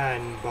 but the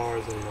kind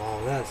bars and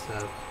all that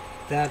stuff,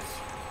 that's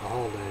a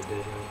holiday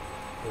edition.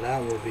 So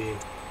that will be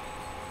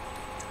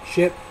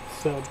shipped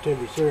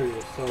September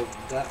 30th. So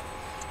that,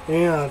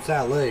 you know, it's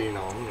that late, you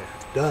know, yeah,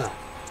 duh.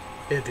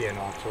 It'd be in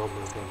October,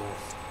 but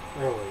that's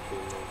early for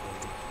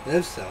November.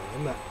 If so,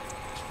 I'm not.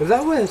 Because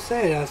I wouldn't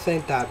say it. I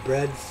think that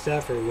bread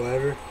stuff or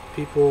whatever,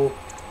 people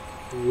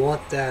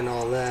want that and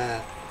all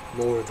that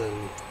more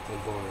than the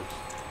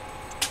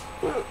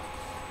bars.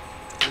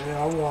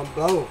 Yeah, I want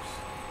both.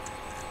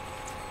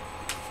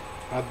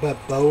 I bet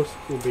both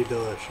will be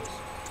delicious.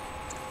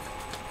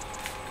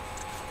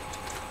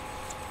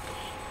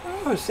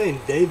 I was saying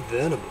Dave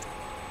Venable.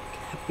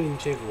 Captain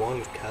Chick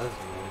one cousin,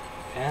 man.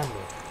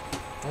 Family.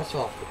 That's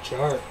off the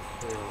chart.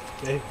 You know,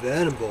 Dave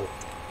Venable.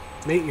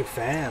 Meet your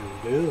fam,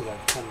 dude.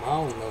 Like, come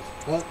on, let's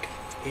hook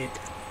it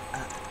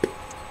up.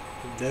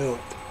 Do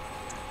it.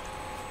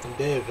 And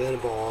Dave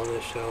Venable on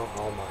this show,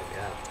 oh my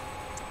god.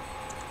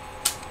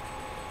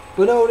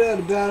 But no doubt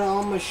about it,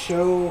 on my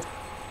show,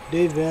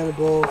 Dave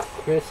Venable,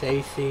 Chris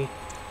Acey,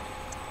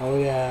 oh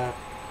yeah,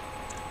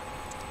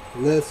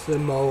 Alyssa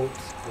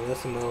Motes,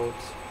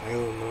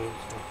 Haley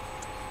Motes,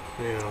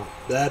 you know,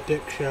 the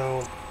Epic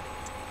Show.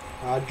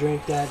 I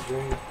drink that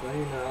drink, but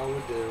you know how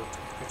we do.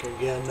 I can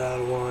get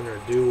another one or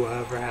do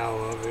whatever,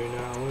 however, you know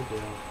how we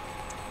do.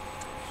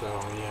 So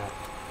yeah,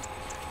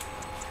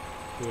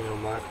 you know,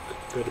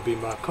 gonna be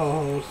my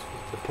co-host,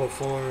 the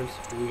performance.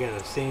 We're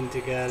gonna sing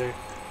together.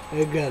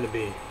 It's gonna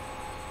be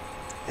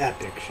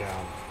epic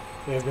show.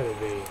 It's gonna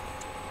be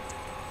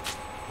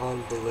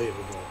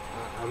unbelievable.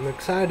 I'm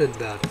excited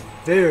about it.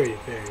 Very,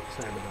 very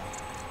excited about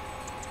it.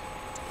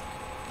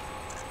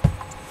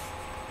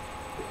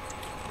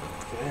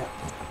 Yeah.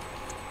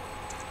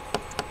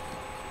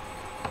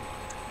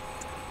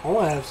 I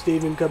want to have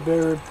Stephen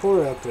Colbert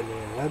report up in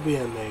here. That'd be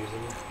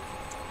amazing.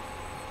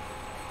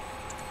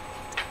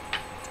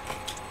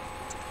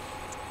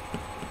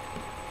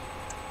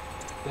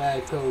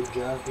 Bad Code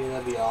Junkie,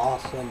 that'd be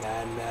awesome.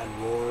 Mad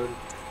Ward.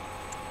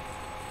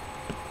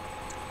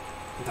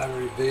 Gotta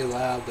reveal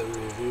out the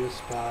review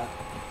spot.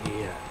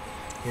 Yeah.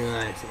 You know,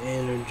 nice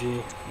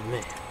energy.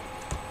 Man.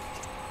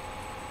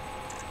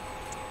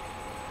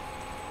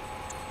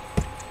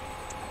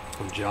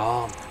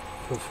 Job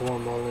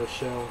perform on this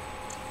show.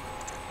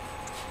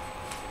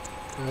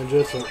 And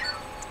just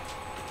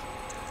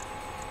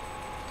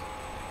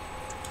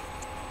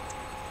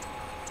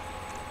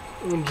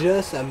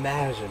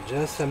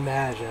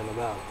imagine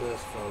about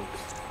this,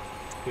 folks.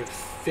 Your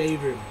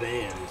favorite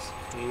bands.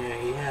 You know,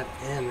 you have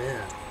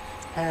MM,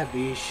 have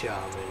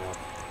Esham,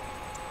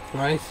 you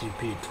know,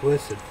 ICP,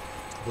 Twisted,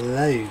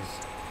 Blaze,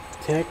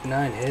 Tech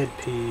 9 Head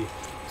P.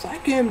 It's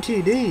like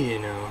MTD, you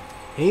know.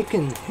 He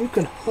can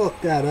hook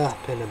that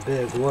up in a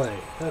big way.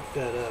 Hook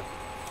that up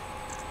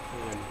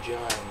in a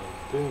giant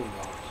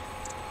boombox.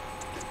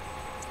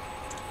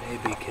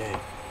 ABK,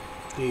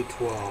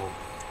 D12,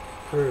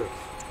 Proof,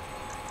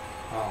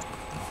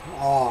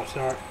 Oh,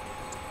 sorry.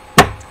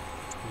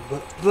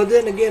 But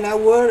then again, I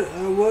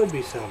would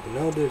be something.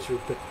 No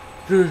disrespect.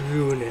 Just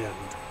you and him.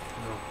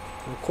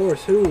 No. Of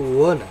course, who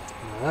wouldn't?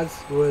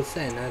 That's what I'm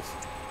saying. That's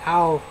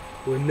how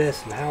we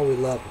miss him, how we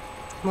love him.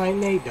 Like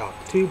Nate Dogg,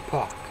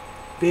 Tupac,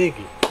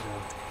 Biggie,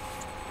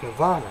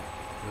 Nirvana,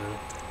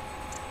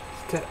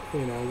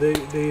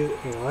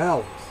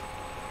 Elvis.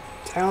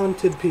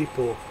 Talented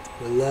people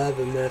we love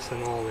and miss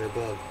and all the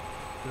above.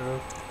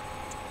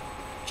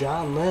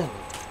 John Lennon.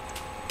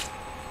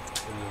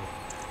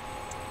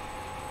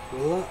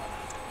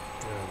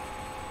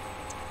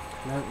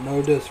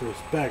 No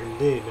disrespect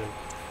indeed.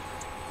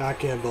 I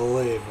can't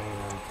believe,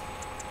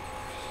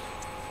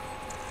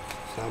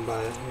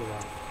 somebody,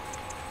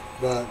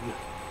 but,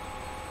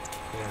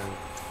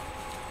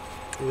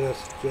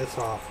 just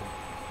awful.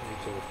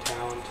 These are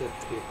talented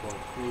people.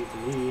 Need to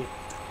be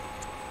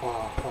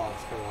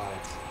applause for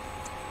lives.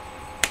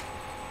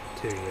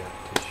 To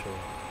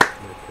sure.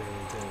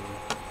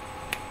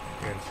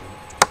 And some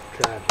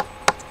tragic.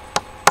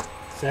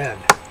 Sad.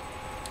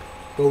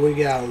 But we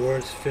got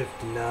Words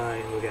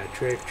 59, we got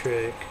Trick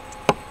Trick,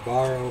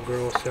 Borrow,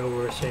 Girl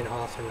Silver, St.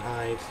 Austin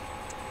Heights,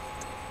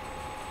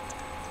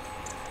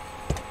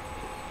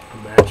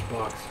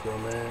 Matchbox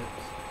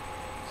Romance,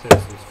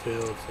 Simpsons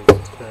Field,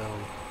 Simpsons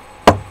Film.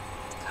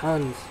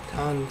 Tons.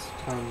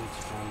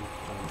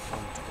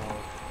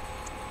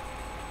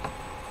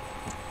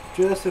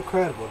 Just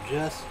incredible,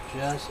 just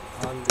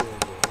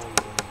unbelievable.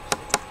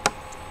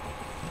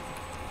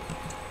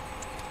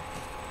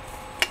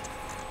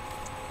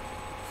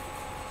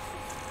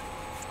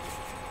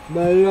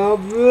 I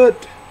love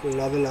it.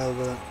 Love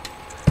it.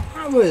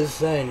 I was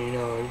saying,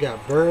 you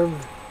got Burb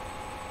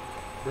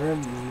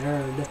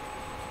Nerd,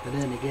 but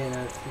then again,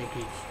 I think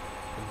he's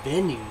a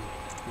vending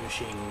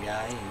machine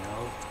guy,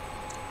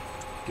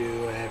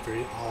 do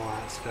all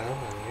that stuff,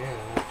 and yeah,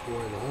 that's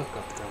where the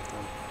hookup comes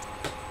from.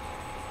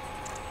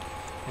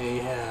 And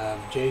you have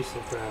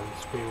Jason from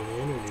Screaming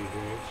Energy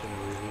Drinks in a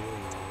review,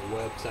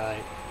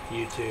 website,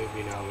 YouTube,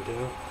 we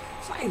do.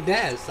 It's like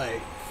that, it's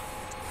like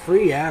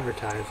free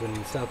advertisement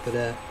and stuff like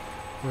that.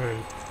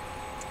 And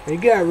you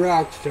got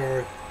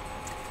RockStar,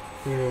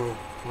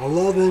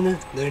 loving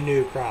their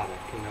new product.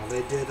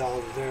 They did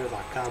all theirs,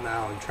 like come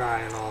out and try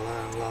and all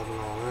that, and loving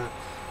all that.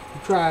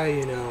 And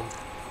try,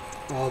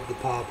 all the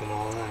pop and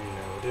all that,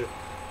 do.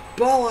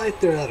 But I like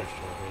their other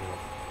stuff,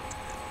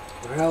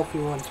 Their healthy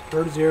ones,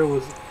 Per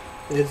Zero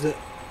is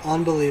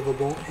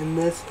unbelievable, and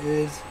this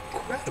is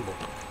incredible.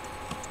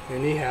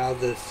 And you have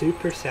the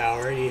super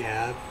sour, you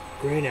have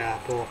green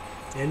apple,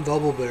 and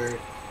bubbleberry,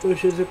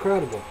 which is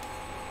incredible.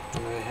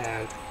 And I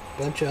had a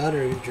bunch of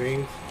other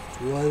drinks,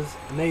 was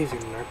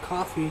amazing. And their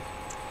coffee,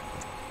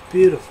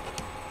 beautiful.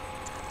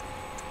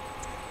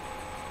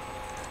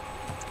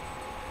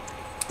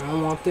 I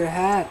want their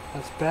hat,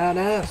 that's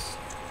badass.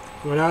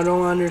 But I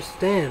don't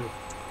understand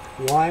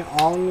why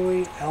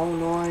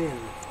Illinois and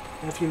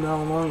FU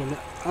Illinois and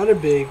other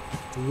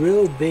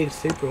real big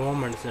super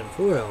Walmarts in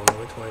Florida,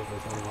 Illinois,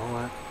 20% and all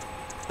that,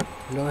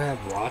 don't have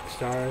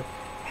RockStar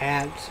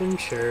hats and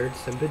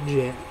shirts and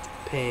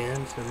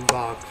pants and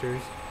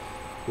boxers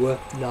with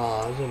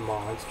Nas and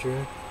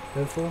Monster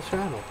and Full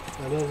Throttle.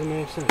 That doesn't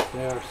make sense.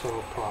 They are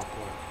so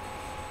popular.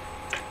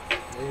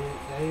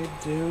 They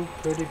do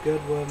pretty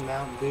good with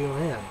Mountain Dew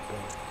and,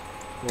 but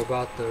what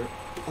about the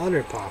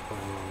other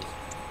popular ones?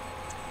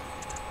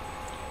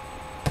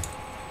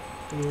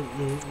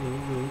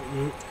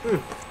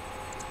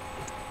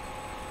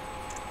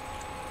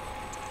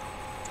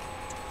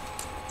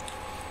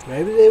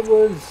 Maybe it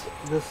was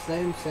the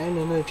same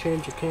and they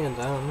changed the cans,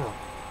 I don't know.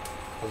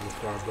 Of the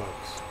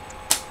Starbucks.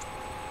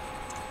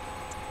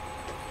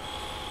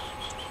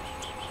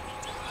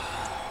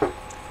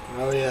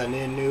 Oh yeah, I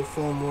need a new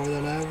phone more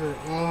than ever.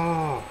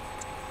 Oh,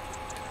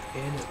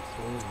 and it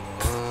so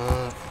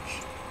much.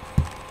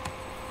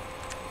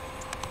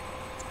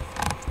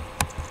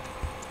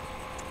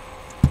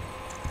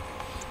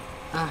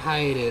 I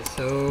hate it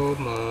so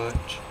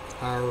much.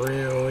 I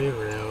really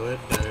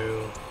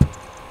do.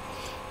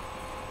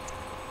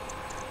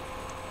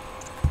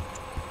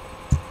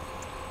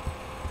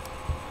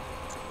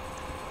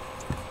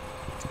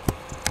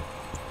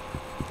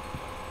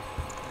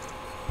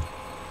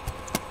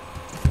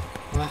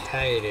 I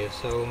hate it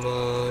so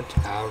much,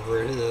 I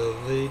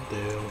really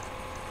do.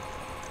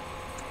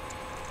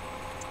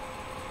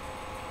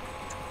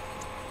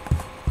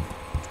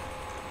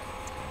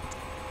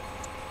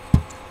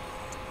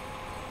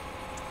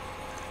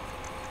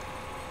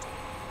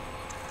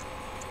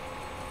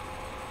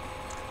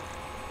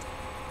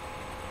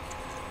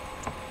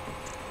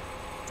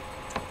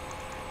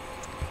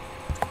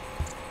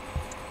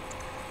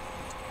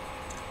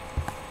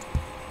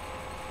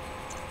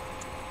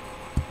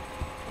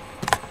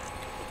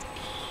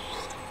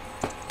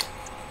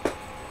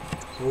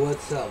 So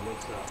what's up?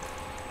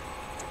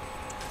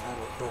 I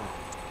don't know.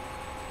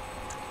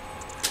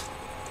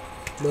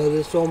 But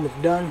it's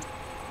almost done.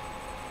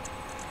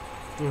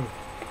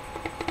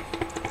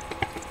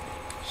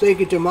 So you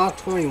get your Mach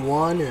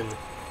 21 and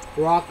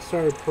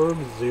RockStar Perb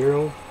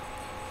Zero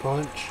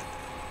Punch.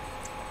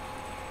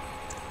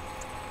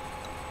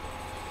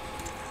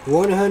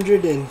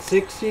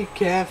 160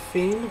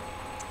 caffeine,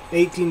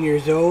 18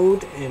 years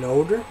old and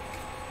older.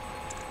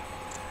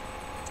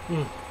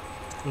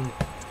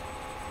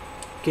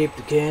 Keep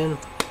the can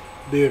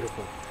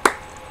beautiful.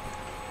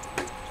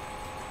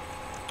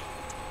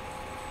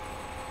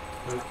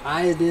 And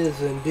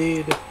ideas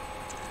indeed.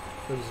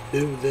 Let's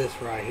do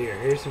this right here.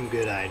 Here's some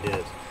good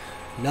ideas.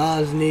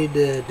 Nas need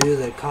to do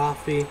the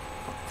coffee.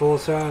 Full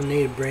Throttle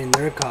need to bring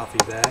their coffee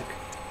back.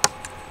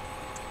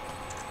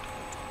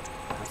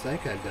 I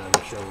think I've done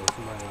the show with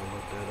them. I gotta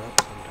look that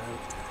up sometime.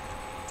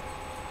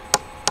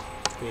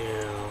 You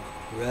know,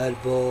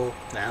 Red Bull,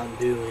 Mountain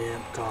Dew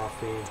Imp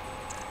coffee.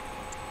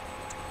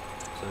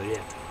 So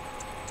yeah.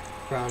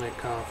 Chronic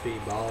coffee,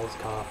 Balls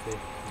coffee.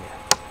 Yeah.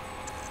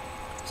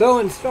 So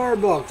in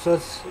Starbucks,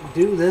 let's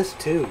do this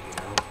too, you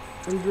know.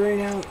 And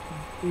bring out,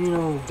 you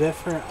know,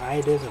 different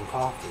ideas in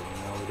coffee,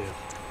 you know, we do.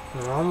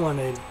 And I want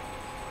to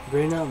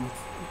bring up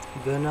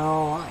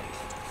vanilla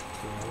ice,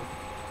 you know.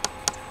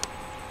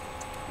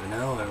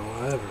 Vanilla or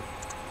whatever.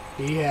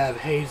 You have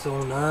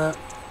hazelnut,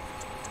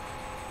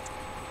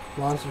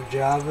 Monster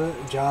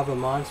Java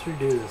Monster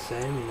do the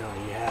same, you know.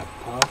 You have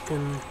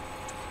pumpkin,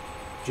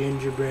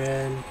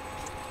 gingerbread,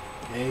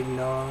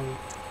 eggnog,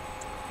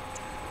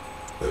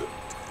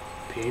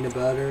 peanut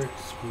butter,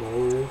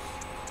 s'mores.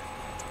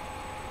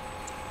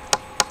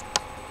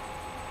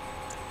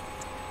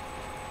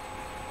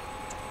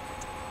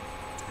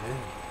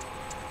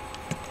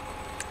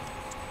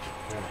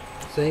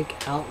 Think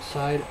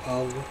outside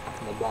of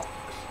the box.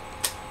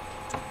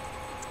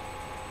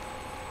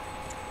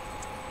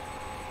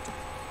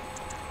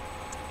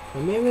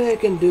 Or maybe they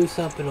can do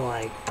something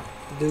like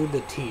do the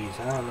teas.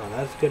 I don't know.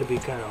 That's gonna be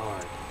kind of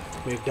hard.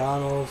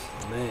 McDonald's,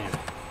 man.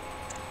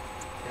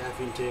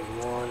 Caffeine Take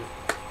One,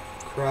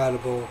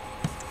 incredible.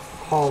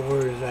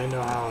 Culver's, I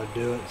know how to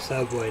do it.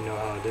 Subway know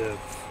how to do it.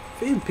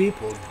 Few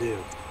people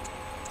do.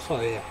 So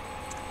yeah.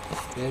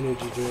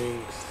 Energy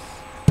drinks.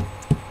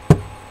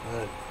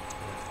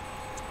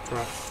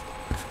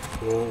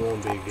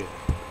 Won't be good.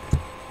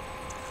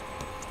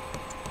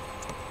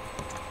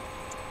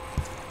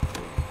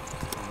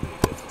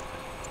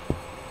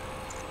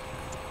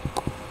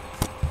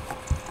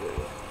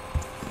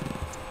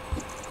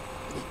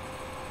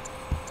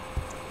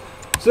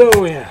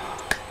 So yeah.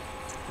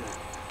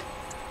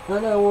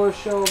 Another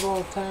worst show of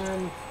all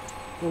time.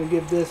 I'm gonna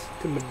give this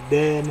to my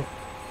dad.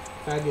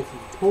 I get some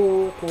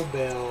Taco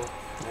Bell.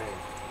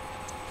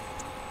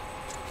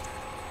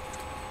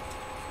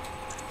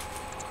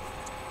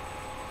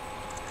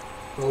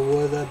 Well,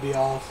 would that be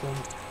awesome?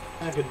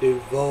 I could do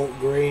Volt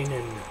Green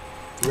and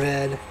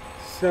Red,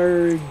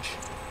 Surge,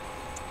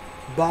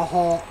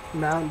 Baja,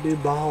 Mountain Dew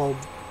Baja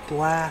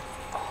Black,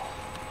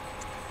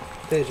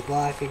 Pitch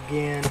Black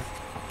again.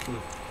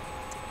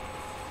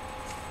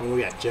 And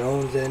we got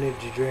Jones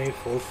Energy Drink,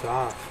 Full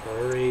Throttle,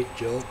 Furry,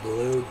 Jolt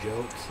Blue,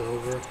 Jolt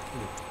Silver.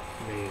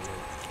 Amazing.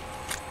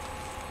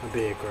 That'd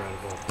be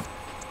incredible.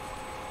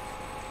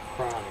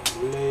 Chronic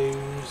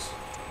Blues.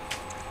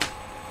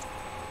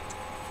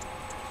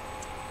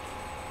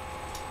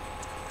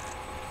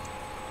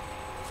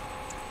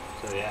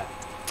 So yeah.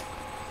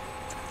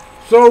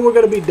 So we're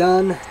gonna be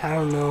done. I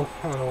don't know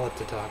what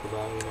to talk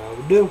about, you know.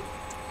 We do.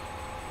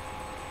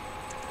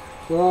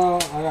 So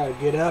I gotta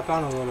get up.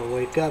 I don't wanna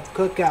wake up.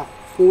 Cookout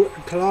 4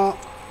 o'clock.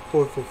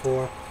 4 for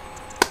 4.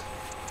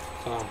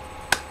 So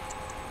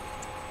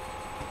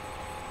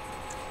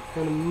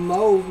gonna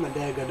mow. My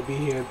dad gotta be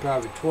here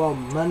probably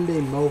 12 Monday,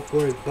 mow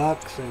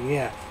 $40, and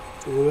yeah,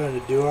 we're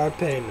gonna do our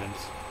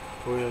payments.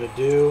 We're gonna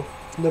do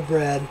the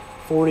bread,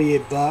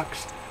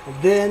 $48,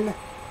 and then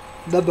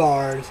the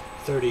bars,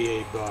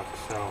 $38.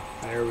 So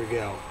there we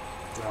go.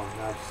 So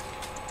that's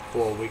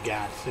what we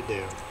got to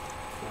do.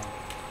 So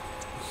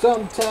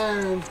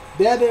sometime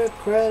debit,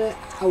 credit,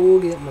 I will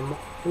get my.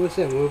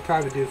 We'll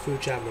probably do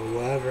food shopping or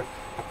whatever.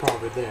 I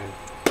probably then.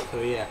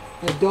 So yeah,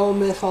 and don't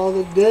miss all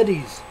the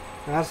goodies.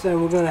 And I said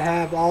we're gonna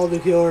have all the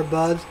Killer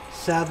Buds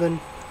 7.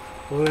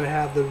 We're gonna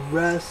have the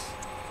rest.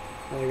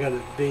 They're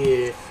gonna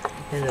be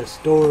in a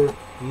store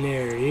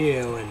near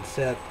you in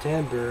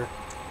September.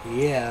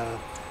 Yeah.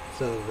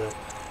 So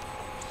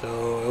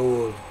it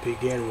will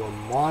begin with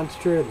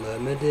Monster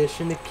Limited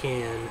Edition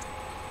can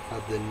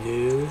of the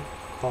new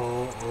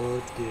Call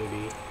of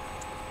Duty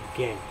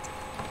game.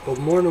 But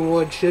Morning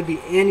Wood should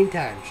be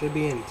anytime. So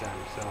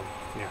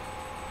yeah,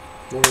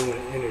 Morning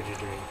Wood energy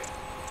drink.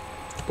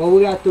 But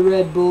we got the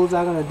Red Bulls.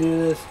 I'm gonna do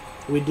this.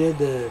 We did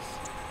this.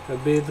 It'll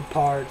be the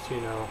parts,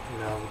 you know.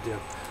 We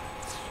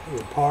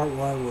do part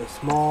 1 with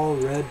small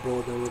Red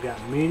Bull. Then we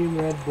got medium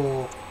Red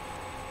Bull,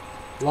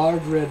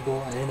 large Red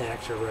Bull, and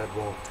extra Red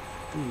Bull.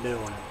 I'm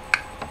doing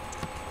it.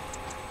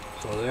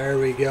 So there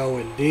we go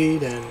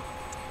indeed, and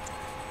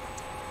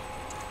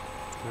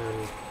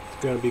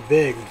it's gonna be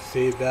big.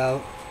 See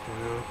about,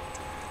 you know,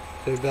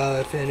 see about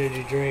if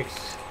energy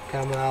drinks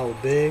come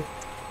out big.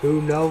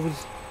 Who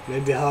knows?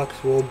 Maybe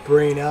Hux will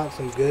bring out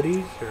some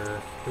goodies,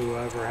 or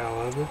whoever,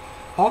 however.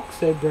 Hux,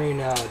 they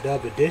bring out a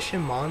Dub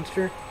Edition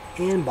Monster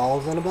and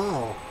Balls in a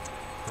Bottle.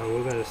 And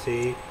we're gonna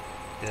see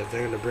if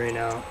they're gonna bring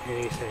out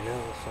anything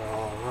else or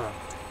all not.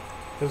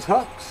 Because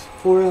Hucks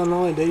for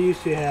Illinois, they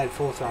used to have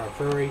Full Star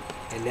Furry,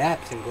 and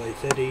Naps in Clay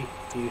City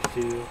used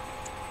to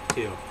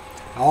too.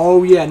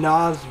 Oh yeah,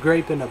 Nas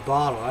grape in a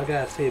bottle. I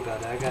gotta see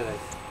about that. I gotta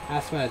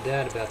ask my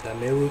dad about that.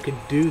 Maybe we could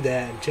do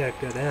that and check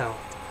that out.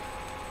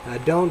 I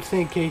don't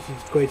think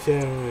Casey's Clay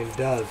City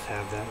does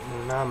have that.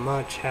 Not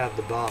much have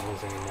the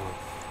bottles anymore.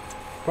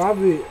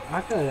 Probably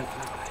I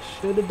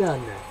should have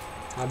done that.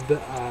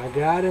 I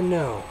gotta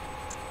know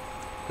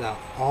that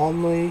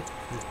only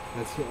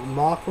that's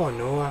Mach 1,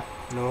 no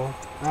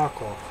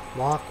alcohol.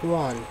 Mach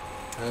 1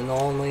 and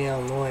only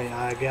Illinois.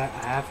 I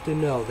have to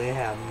know they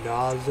have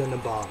Nas in a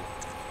bottle.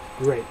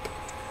 Grape.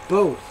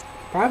 Both.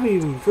 Probably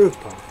even fruit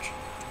punch.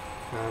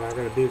 I'm not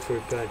gonna do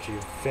fruit punch. You're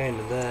a fan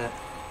of that.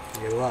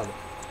 You love it.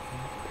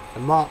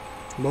 And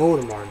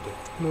Motormart do.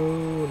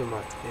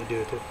 Motormart. They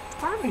do it too.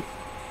 Probably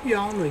the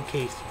only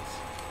Casey's.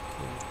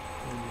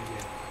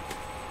 Yeah.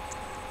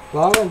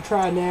 Well, I'm gonna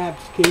try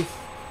Naps,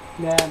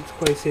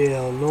 Clay City,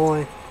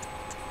 Illinois.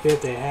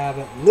 If they have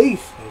it, at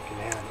least they can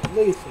have it. At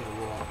least they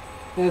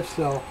will. If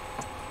so,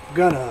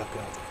 gonna hook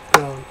up.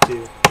 Going to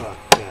hook up.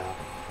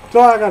 So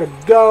I gotta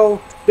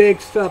go.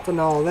 Big stuff and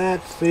all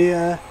that. See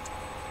ya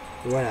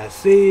when I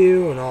see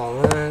you and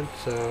all that.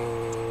 So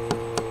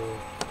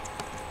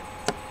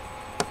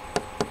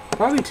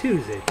probably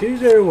Tuesday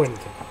or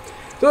Wednesday.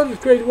 So this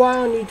is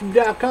CrazyWyatt on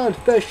YouTube.com.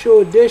 Special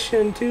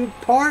edition 2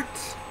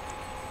 parts.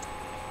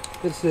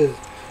 This is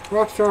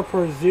RockStar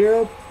Part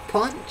 0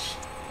 Punch.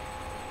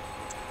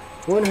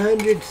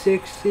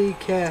 160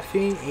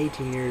 caffeine,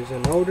 18 years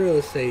and older.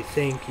 Let's say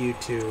thank you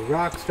to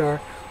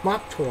RockStar.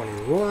 Mach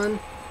 21.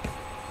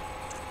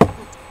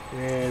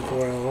 And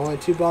for Illinois,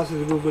 2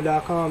 bosses at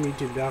Google.com,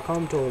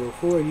 YouTube.com, total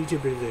 4.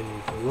 YouTubers in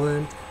need for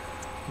 1.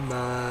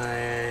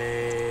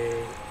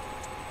 My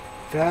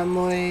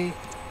family,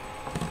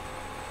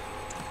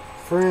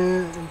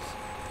 friends,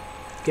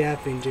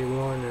 Gapping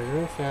J1 and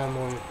her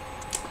family.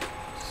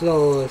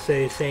 So let's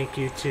say thank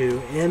you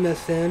to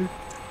MSN,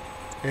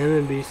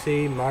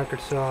 MNBC,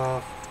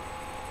 Microsoft,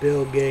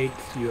 Bill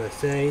Gates,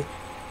 USA,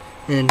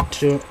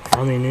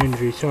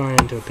 Injury Sorry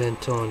into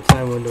Pencil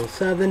inside Windows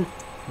 7,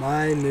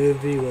 My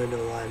Movie,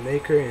 Window Line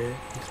Maker, and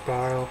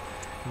Spiral,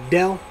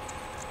 Dell.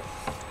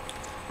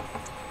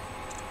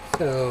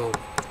 So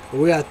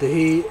we got the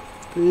heat.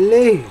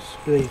 Please,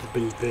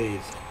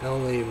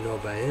 don't leave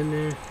nobody in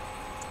there.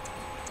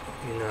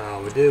 You know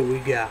how we do. We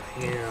got,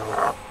 we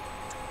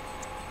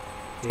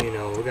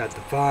got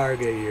the fire,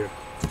 get your,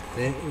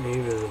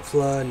 even the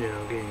flood,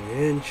 get your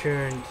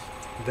insurance,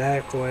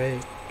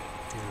 evacuate,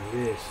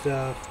 get your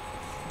stuff,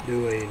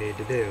 do what you need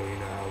to do. You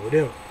know how we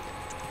do.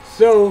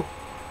 So,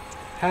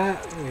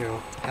 have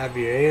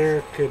your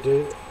air, could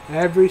do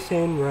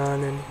everything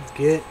running,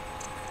 get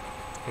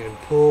in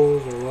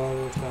pools or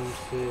water, some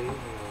shit,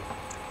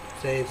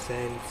 save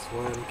things,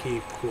 swim,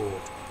 keep cool.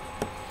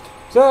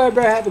 So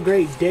everybody have a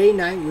great day,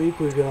 night, week,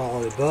 weekend,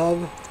 all the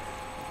above.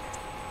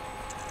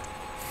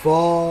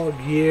 Fall,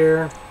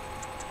 year.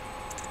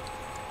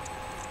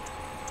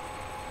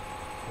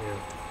 Yeah.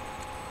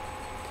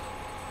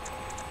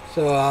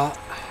 So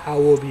I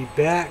will be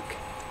back.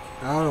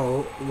 I don't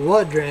know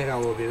what drink I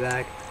will be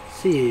back.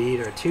 See you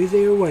either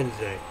Tuesday or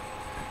Wednesday.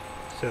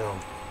 So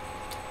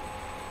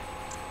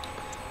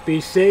be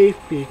safe,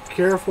 be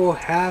careful,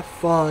 have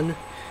fun.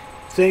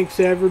 Thanks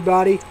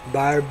everybody.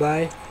 Bye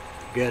everybody.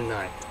 Good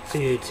night.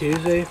 See you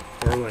Tuesday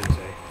or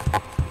Wednesday.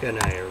 Good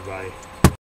night everybody.